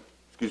 Taylor.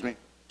 Excuse me?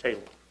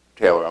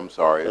 Taylor, I'm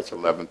sorry. That's It's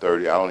okay.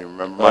 11:30. I don't even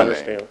remember I my name.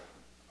 understand.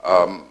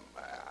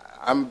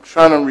 I'm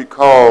trying to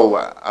recall,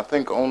 I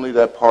think only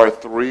that part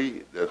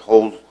 3 that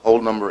holds hole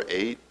number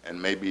 8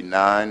 and maybe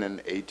 9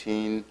 and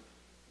 18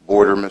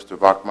 border Mr.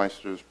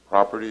 Wachmeister's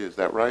property. Is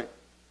that right?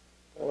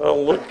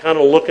 Well, kind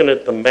of looking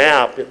at the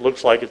map, it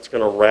looks like it's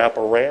going to wrap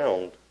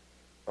around.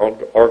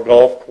 Our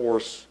golf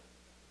course,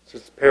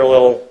 it's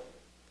parallel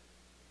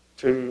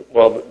to,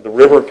 well, the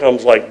river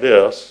comes like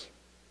this.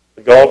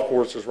 The golf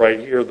course is right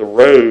here. The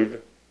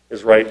road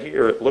is right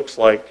here. It looks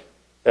like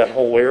that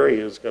whole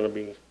area is going to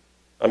be,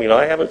 I mean,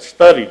 I haven't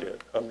studied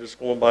it. I'm just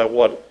going by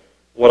what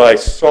I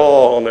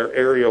saw on their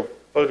aerial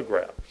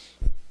photographs.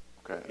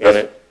 Okay. And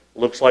it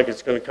looks like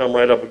it's going to come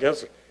right up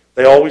against it.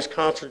 They always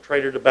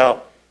concentrated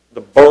about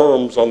the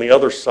berms on the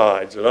other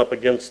sides and up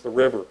against the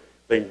river.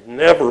 They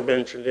never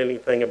mentioned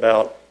anything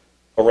about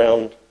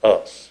around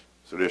us.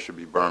 So there should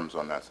be berms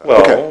on that side.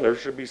 Well, Okay. there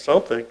should be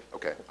something.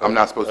 Okay. I'm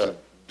not supposed to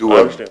do I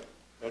a understand.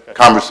 Okay.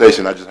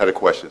 conversation. I just had a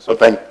question. So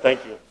Thank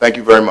you. Thank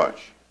you very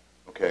much.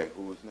 Okay.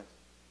 Who was next?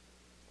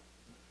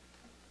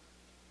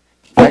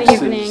 Good Next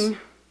is- evening.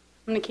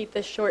 I'm going to keep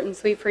this short and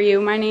sweet for you.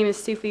 My name is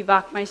Sufi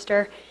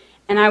Wachmeister,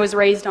 and I was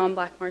raised on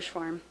Black Marsh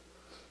Farm.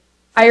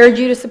 I urge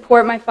you to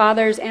support my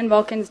father's and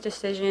Vulcan's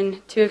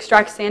decision to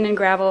extract sand and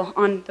gravel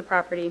on the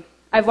property.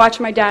 I've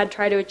watched my dad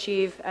try to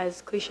achieve,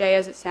 as cliche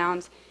as it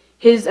sounds,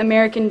 his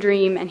American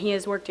dream, and he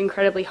has worked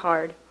incredibly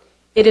hard.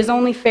 It is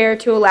only fair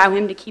to allow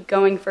him to keep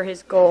going for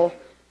his goal.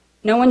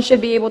 No one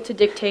should be able to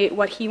dictate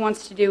what he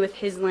wants to do with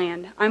his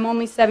land. I'm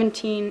only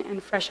 17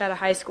 and fresh out of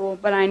high school,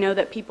 but I know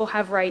that people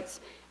have rights,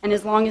 and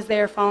as long as they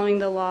are following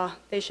the law,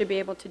 they should be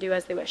able to do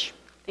as they wish.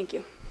 Thank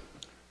you.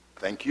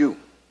 Thank you.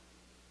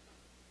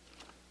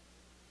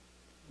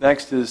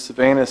 Next is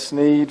Savannah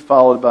Sneed,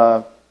 followed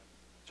by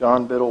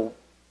John Biddle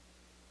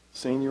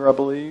Sr., I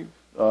believe,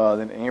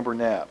 then Amber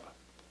Knapp.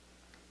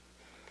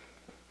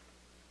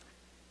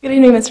 Good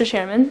evening, Mr.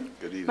 Chairman.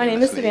 Good evening, My name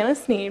Ms. is Savannah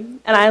Sneed,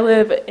 and I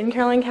live in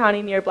Caroline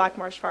County near Black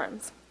Marsh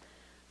Farms.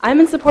 I'm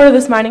in support of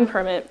this mining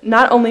permit,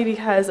 not only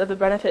because of the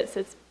benefits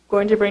it's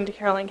going to bring to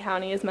Caroline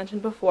County, as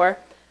mentioned before,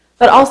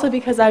 but also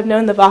because I've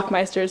known the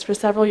Wachmeisters for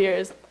several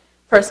years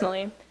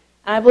personally, and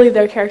I believe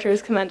their character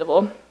is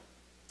commendable.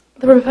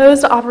 The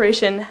proposed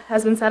operation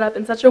has been set up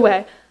in such a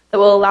way that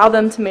will allow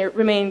them to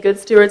remain good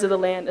stewards of the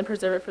land and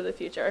preserve it for the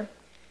future.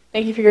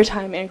 Thank you for your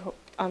time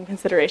and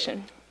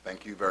consideration.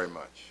 Thank you very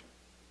much.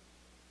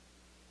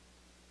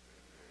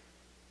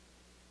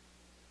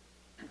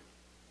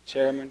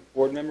 Chairman,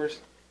 board members,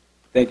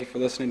 thank you for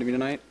listening to me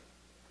tonight.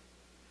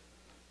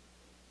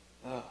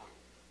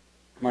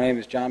 My name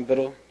is John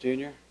Biddle,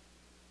 Jr.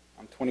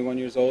 I'm 21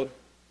 years old.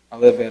 I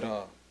live at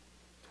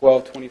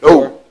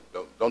 1224.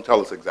 Oh, don't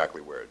tell us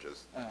exactly where.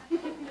 Just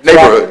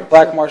neighborhood.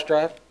 Black Marsh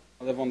Drive.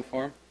 I live on the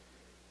farm.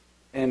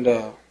 And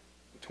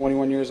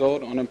 21 years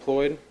old,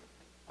 unemployed.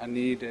 I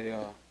need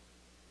a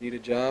need a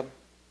job.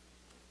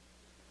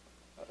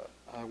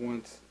 I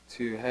want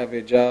to have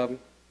a job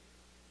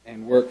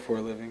and work for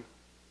a living.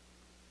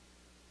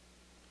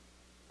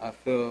 I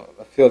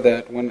feel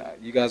that when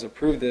you guys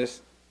approve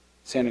this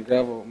sand and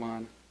gravel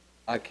mine,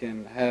 I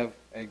can have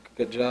a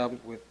good job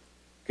with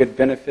good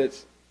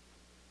benefits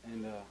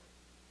and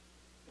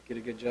get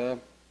a good job.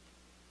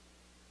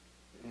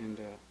 And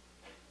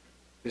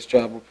this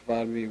job will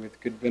provide me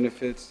with good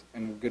benefits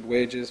and good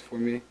wages for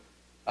me.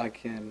 I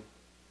can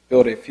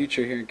build a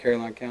future here in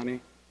Caroline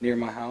County near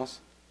my house.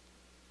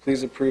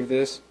 Please approve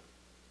this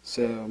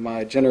so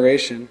my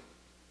generation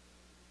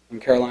in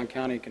Caroline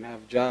County can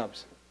have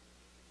jobs.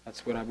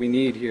 That's what we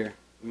need here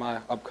in my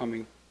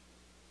upcoming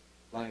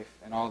life,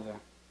 and all the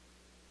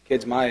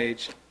kids my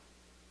age.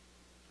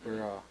 We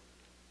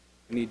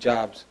need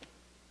jobs.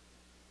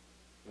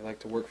 We like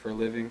to work for a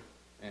living,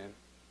 and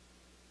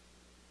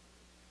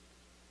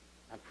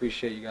I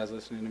appreciate you guys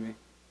listening to me.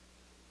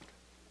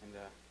 And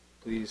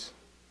please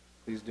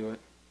do it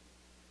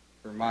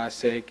for my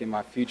sake and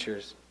my future.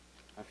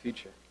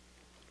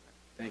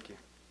 Thank you.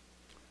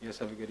 You guys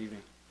have a good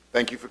evening.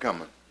 Thank you for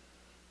coming.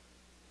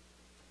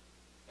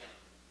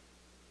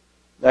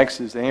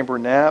 Next is Amber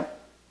Knapp,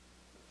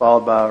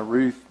 followed by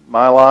Ruth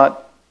Mylott,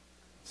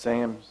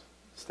 Sam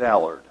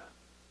Stallard.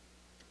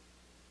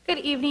 Good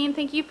evening.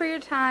 Thank you for your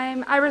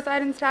time. I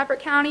reside in Stafford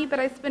County, but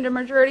I spend a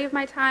majority of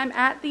my time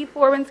at the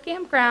Four Winds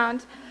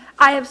Campground.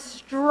 I have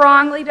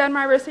strongly done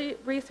my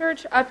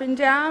research up and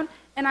down,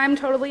 and I'm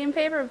totally in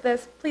favor of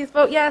this. Please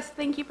vote yes.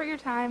 Thank you for your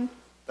time.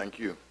 Thank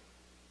you.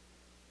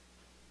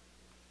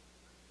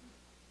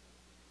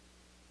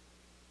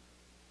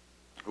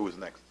 Who is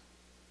next?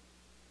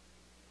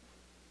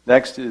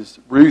 Next is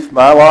Ruth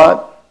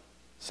Mylott,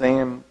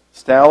 Sam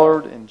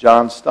Stallard, and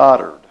John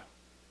Stoddard.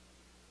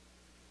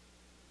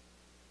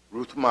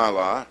 Ruth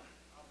Mylott.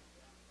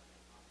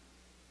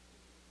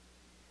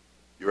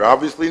 You're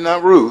obviously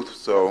not Ruth,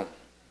 so.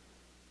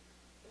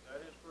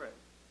 That is correct.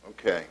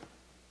 Okay.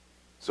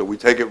 So we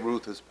take it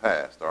Ruth has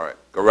passed. All right.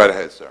 Go right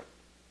ahead, sir.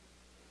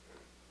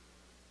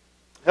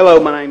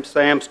 Hello, my name's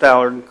Sam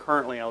Stallard, and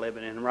currently I live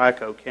in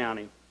Henrico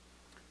County.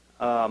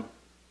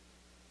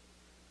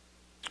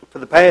 For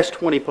the past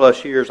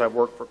 20-plus years, I've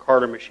worked for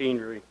Carter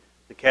Machinery,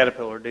 the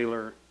Caterpillar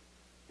dealer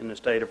in the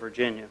state of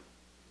Virginia.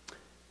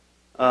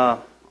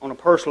 On a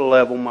personal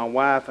level, my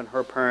wife and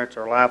her parents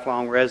are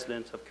lifelong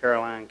residents of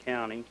Caroline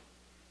County,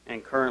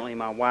 and currently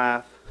my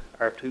wife,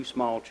 our two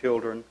small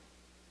children,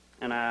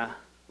 and I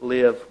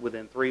live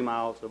within 3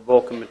 miles of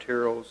Vulcan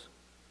Materials'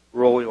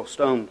 Royal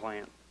Stone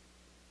plant.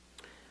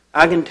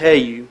 I can tell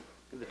you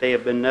that they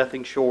have been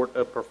nothing short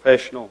of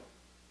professional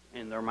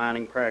in their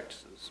mining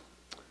practices.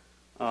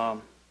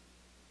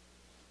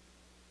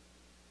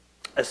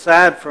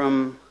 Aside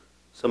from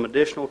some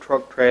additional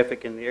truck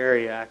traffic in the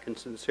area, I can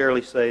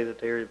sincerely say that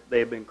they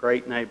have been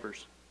great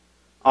neighbors.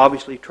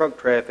 Obviously, truck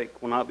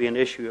traffic will not be an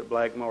issue at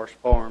Black Marsh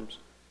Farms,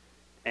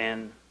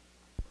 and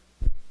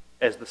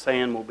as the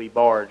sand will be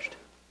barged.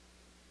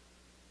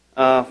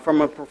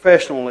 From a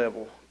professional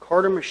level,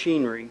 Carter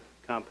Machinery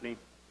Company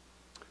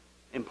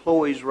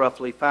employs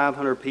roughly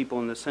 500 people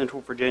in the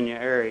Central Virginia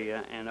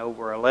area and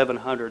over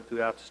 1,100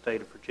 throughout the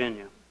state of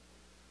Virginia.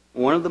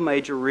 One of the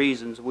major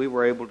reasons we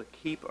were able to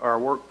keep our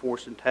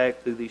workforce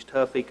intact through these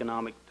tough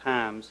economic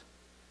times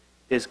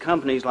is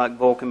companies like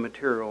Vulcan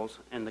Materials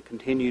and the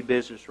continued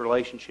business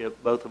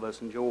relationship both of us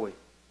enjoy.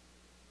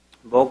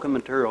 Vulcan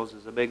Materials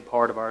is a big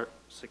part of our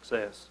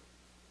success.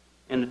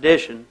 In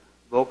addition,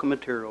 Vulcan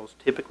Materials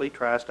typically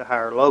tries to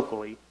hire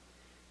locally,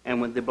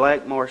 and with the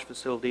Black Marsh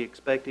facility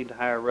expecting to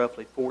hire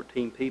roughly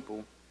 14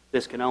 people,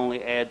 this can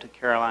only add to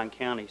Caroline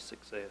County's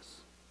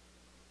success.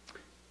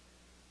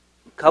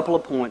 A couple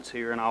of points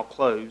here, and I'll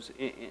close.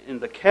 In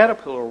the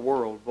Caterpillar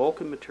world,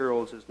 Vulcan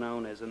Materials is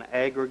known as an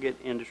aggregate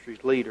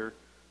industries leader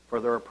for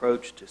their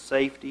approach to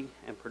safety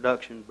and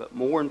production, but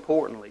more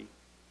importantly,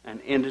 an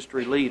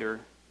industry leader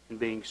in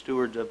being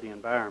stewards of the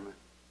environment.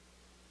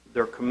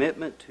 Their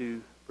commitment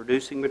to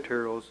producing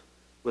materials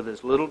with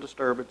as little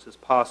disturbance as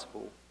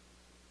possible,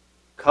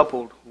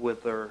 coupled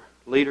with their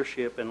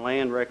leadership in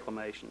land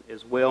reclamation,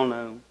 is well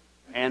known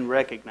and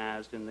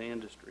recognized in the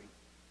industry.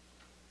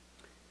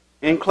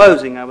 In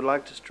closing, I would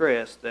like to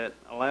stress that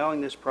allowing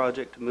this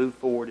project to move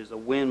forward is a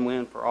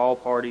win-win for all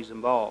parties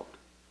involved.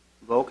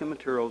 Vulcan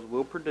Materials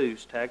will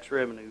produce tax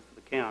revenue for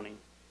the county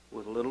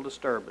with little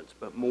disturbance,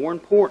 but more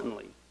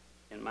importantly,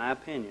 in my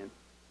opinion,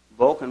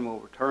 Vulcan will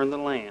return the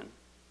land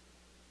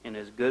in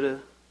as good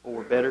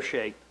or better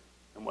shape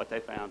than what they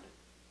found it.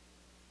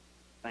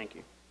 Thank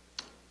you.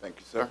 Thank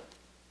you, sir.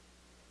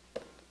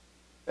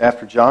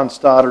 After John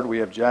Stoddard, we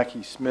have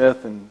Jackie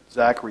Smith and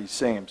Zachary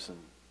Sampson.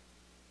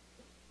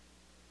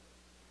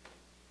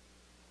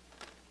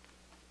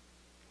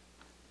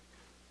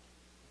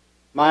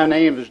 My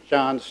name is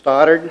John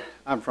Stoddard.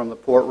 I'm from the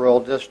Port Royal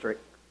District.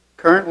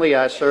 Currently,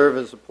 I serve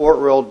as the Port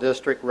Royal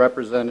District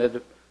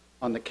representative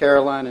on the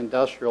Caroline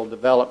Industrial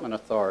Development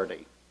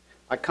Authority.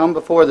 I come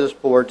before this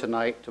board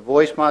tonight to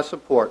voice my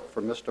support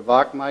for Mr.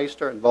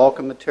 Wachmeister and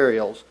Vulcan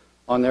Materials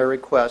on their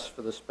request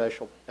for the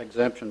special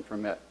exemption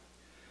permit.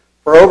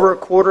 For over a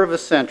quarter of a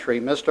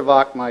century, Mr.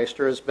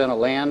 Wachmeister has been a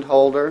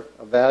landholder,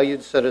 a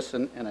valued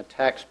citizen, and a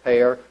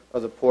taxpayer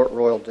of the Port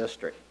Royal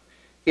District.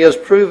 He has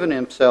proven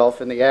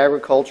himself in the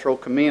agricultural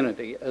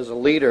community as a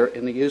leader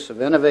in the use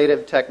of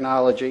innovative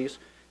technologies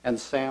and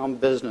sound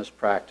business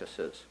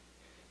practices.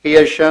 He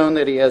has shown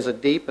that he has a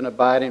deep and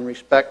abiding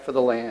respect for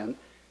the land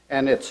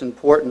and its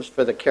importance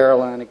for the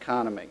Caroline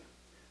economy.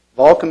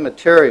 Vulcan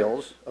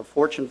Materials, a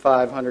Fortune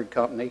 500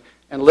 company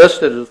and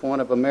listed as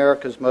one of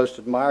America's most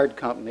admired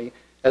company,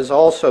 has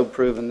also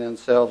proven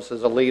themselves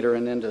as a leader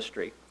in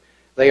industry.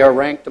 They are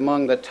ranked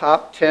among the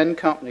top 10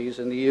 companies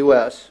in the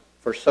U.S.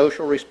 for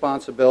social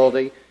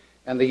responsibility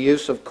and the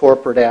use of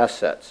corporate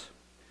assets.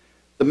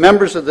 The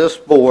members of this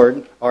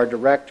board, our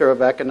Director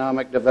of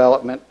Economic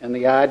Development, and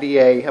the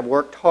IDA have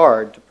worked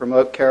hard to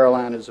promote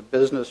Caroline as a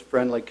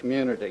business-friendly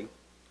community.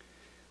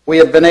 We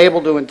have been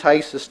able to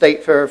entice the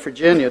State Fair of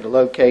Virginia to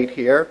locate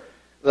here,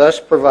 thus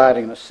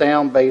providing a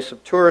sound base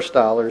of tourist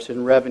dollars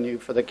in revenue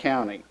for the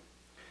county.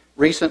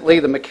 Recently,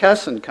 the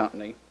McKesson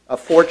Company, a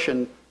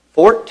Fortune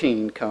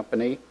 14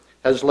 company,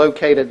 has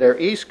located their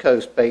East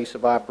Coast base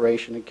of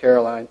operation in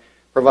Caroline,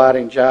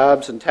 providing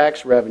jobs and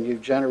tax revenue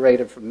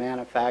generated from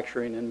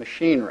manufacturing and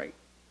machinery.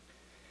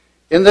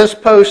 In this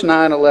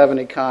post-9/11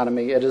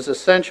 economy, it is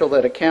essential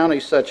that a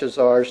county such as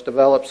ours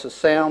develops a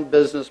sound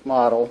business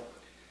model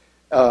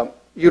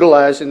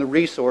utilizing the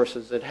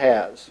resources it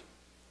has.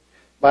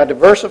 By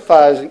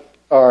diversifying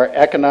our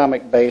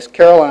economic base,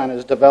 Caroline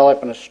is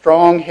developing a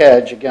strong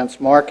hedge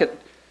against market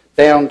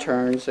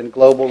downturns and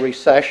global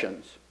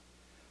recessions.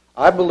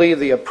 I believe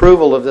the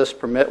approval of this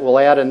permit will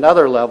add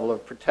another level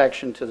of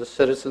protection to the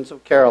citizens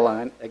of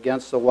Caroline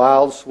against the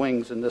wild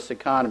swings in this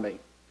economy.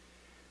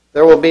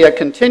 There will be a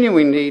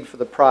continuing need for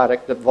the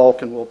product that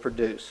Vulcan will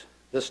produce.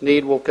 This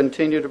need will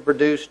continue to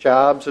produce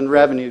jobs and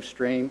revenue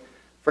stream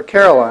for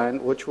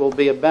Caroline, which will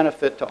be a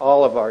benefit to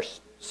all of our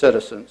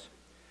citizens.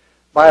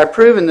 By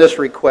approving this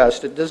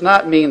request, it does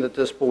not mean that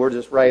this board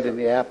is writing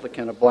the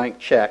applicant a blank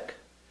check.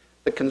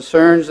 The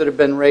concerns that have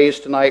been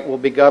raised tonight will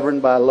be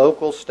governed by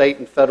local, state,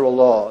 and federal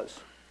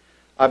laws.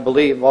 I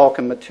believe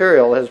Vulcan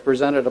Material has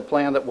presented a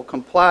plan that will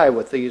comply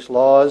with these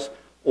laws,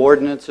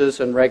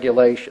 ordinances, and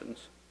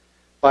regulations.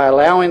 By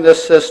allowing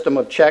this system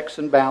of checks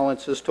and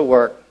balances to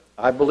work,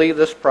 I believe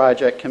this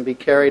project can be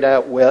carried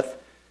out with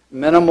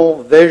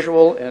minimal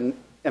visual and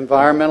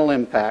environmental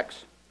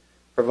impacts,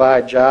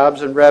 provide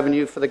jobs and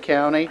revenue for the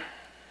county,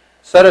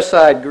 set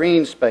aside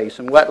green space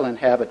and wetland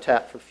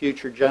habitat for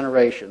future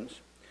generations,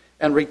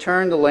 and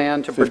return the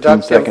land to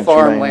productive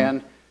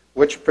farmland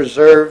which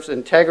preserves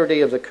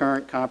integrity of the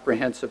current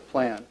comprehensive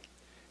plan.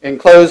 In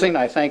closing,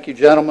 I thank you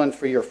gentlemen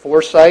for your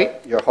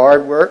foresight, your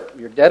hard work,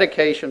 your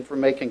dedication for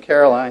making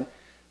Caroline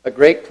a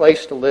great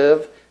place to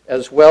live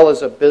as well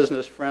as a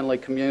business-friendly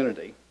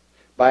community.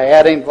 By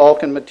adding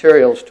Vulcan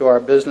Materials to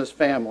our business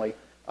family,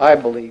 I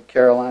believe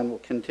Caroline will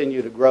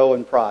continue to grow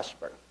and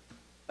prosper.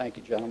 Thank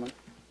you, gentlemen.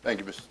 Thank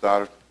you, Mr.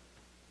 Stoddard.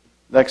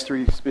 Next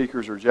three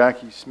speakers are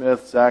Jackie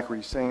Smith,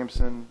 Zachary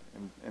Sampson,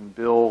 and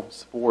Bill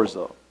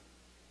Sforza.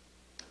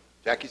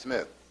 Jackie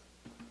Smith.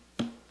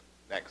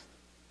 Next.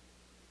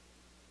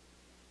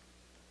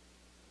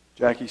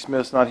 Jackie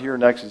Smith's not here.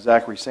 Next is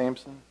Zachary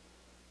Sampson.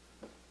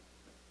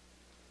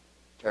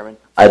 Chairman,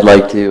 I'd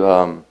like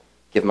to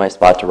give my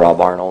spot to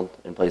Rob Arnold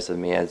in place of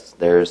me, as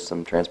there's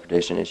some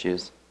transportation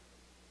issues,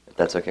 if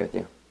that's okay with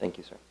you. Thank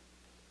you, sir.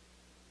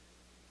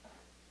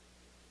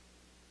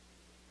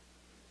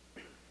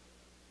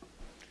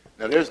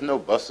 Now, there's no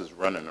buses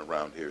running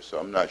around here, so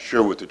I'm not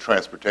sure what the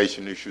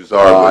transportation issues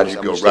are. I'm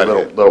just a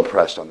little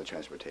pressed on the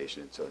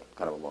transportation. It's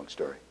kind of a long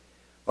story.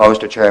 Well,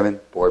 Mr. Chairman,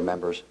 board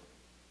members,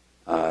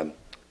 I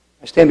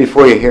stand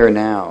before you here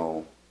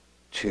now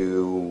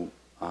to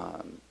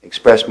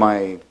express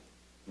my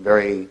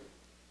very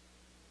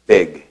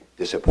big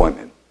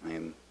disappointment. I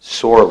am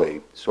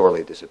sorely,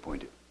 sorely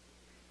disappointed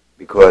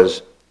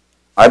because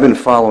I've been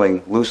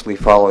loosely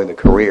following the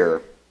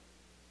career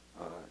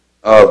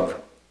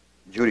of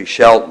Judy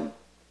Shelton.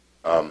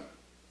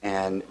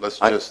 And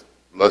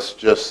let's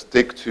just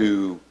stick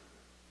to,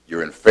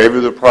 you're in favor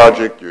of the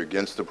project, you're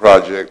against the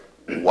project,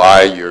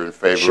 why you're in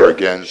favor or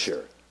against.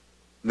 Sure.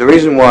 The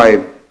reason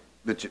why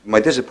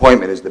my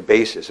disappointment is the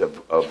basis of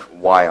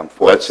why I'm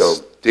for it. So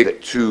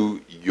stick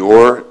to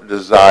your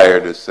desire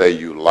to say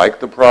you like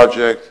the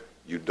project,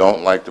 you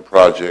don't like the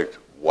project,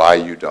 why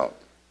you don't.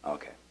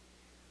 Okay.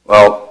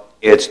 Well,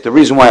 it's the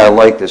reason why I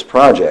like this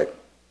project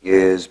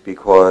is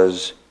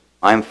because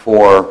I'm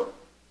for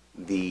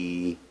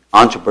the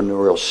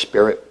entrepreneurial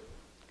spirit.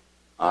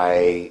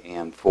 I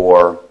am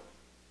for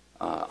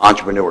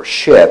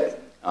entrepreneurship.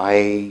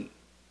 I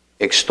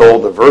extol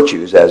the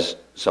virtues, as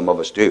some of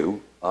us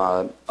do,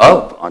 of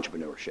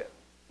entrepreneurship.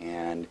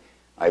 And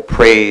I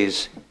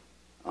praise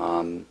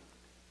the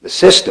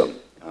system.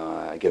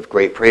 I give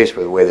great praise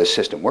for the way this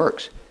system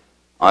works,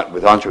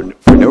 with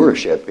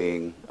entrepreneurship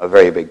being a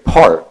very big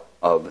part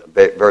of,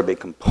 a very big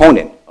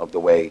component of the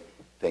way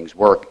things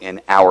work in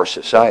our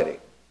society.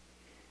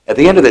 At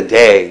the end of the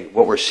day,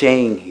 what we're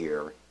saying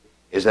here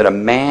is that a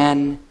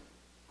man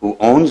who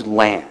owns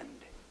land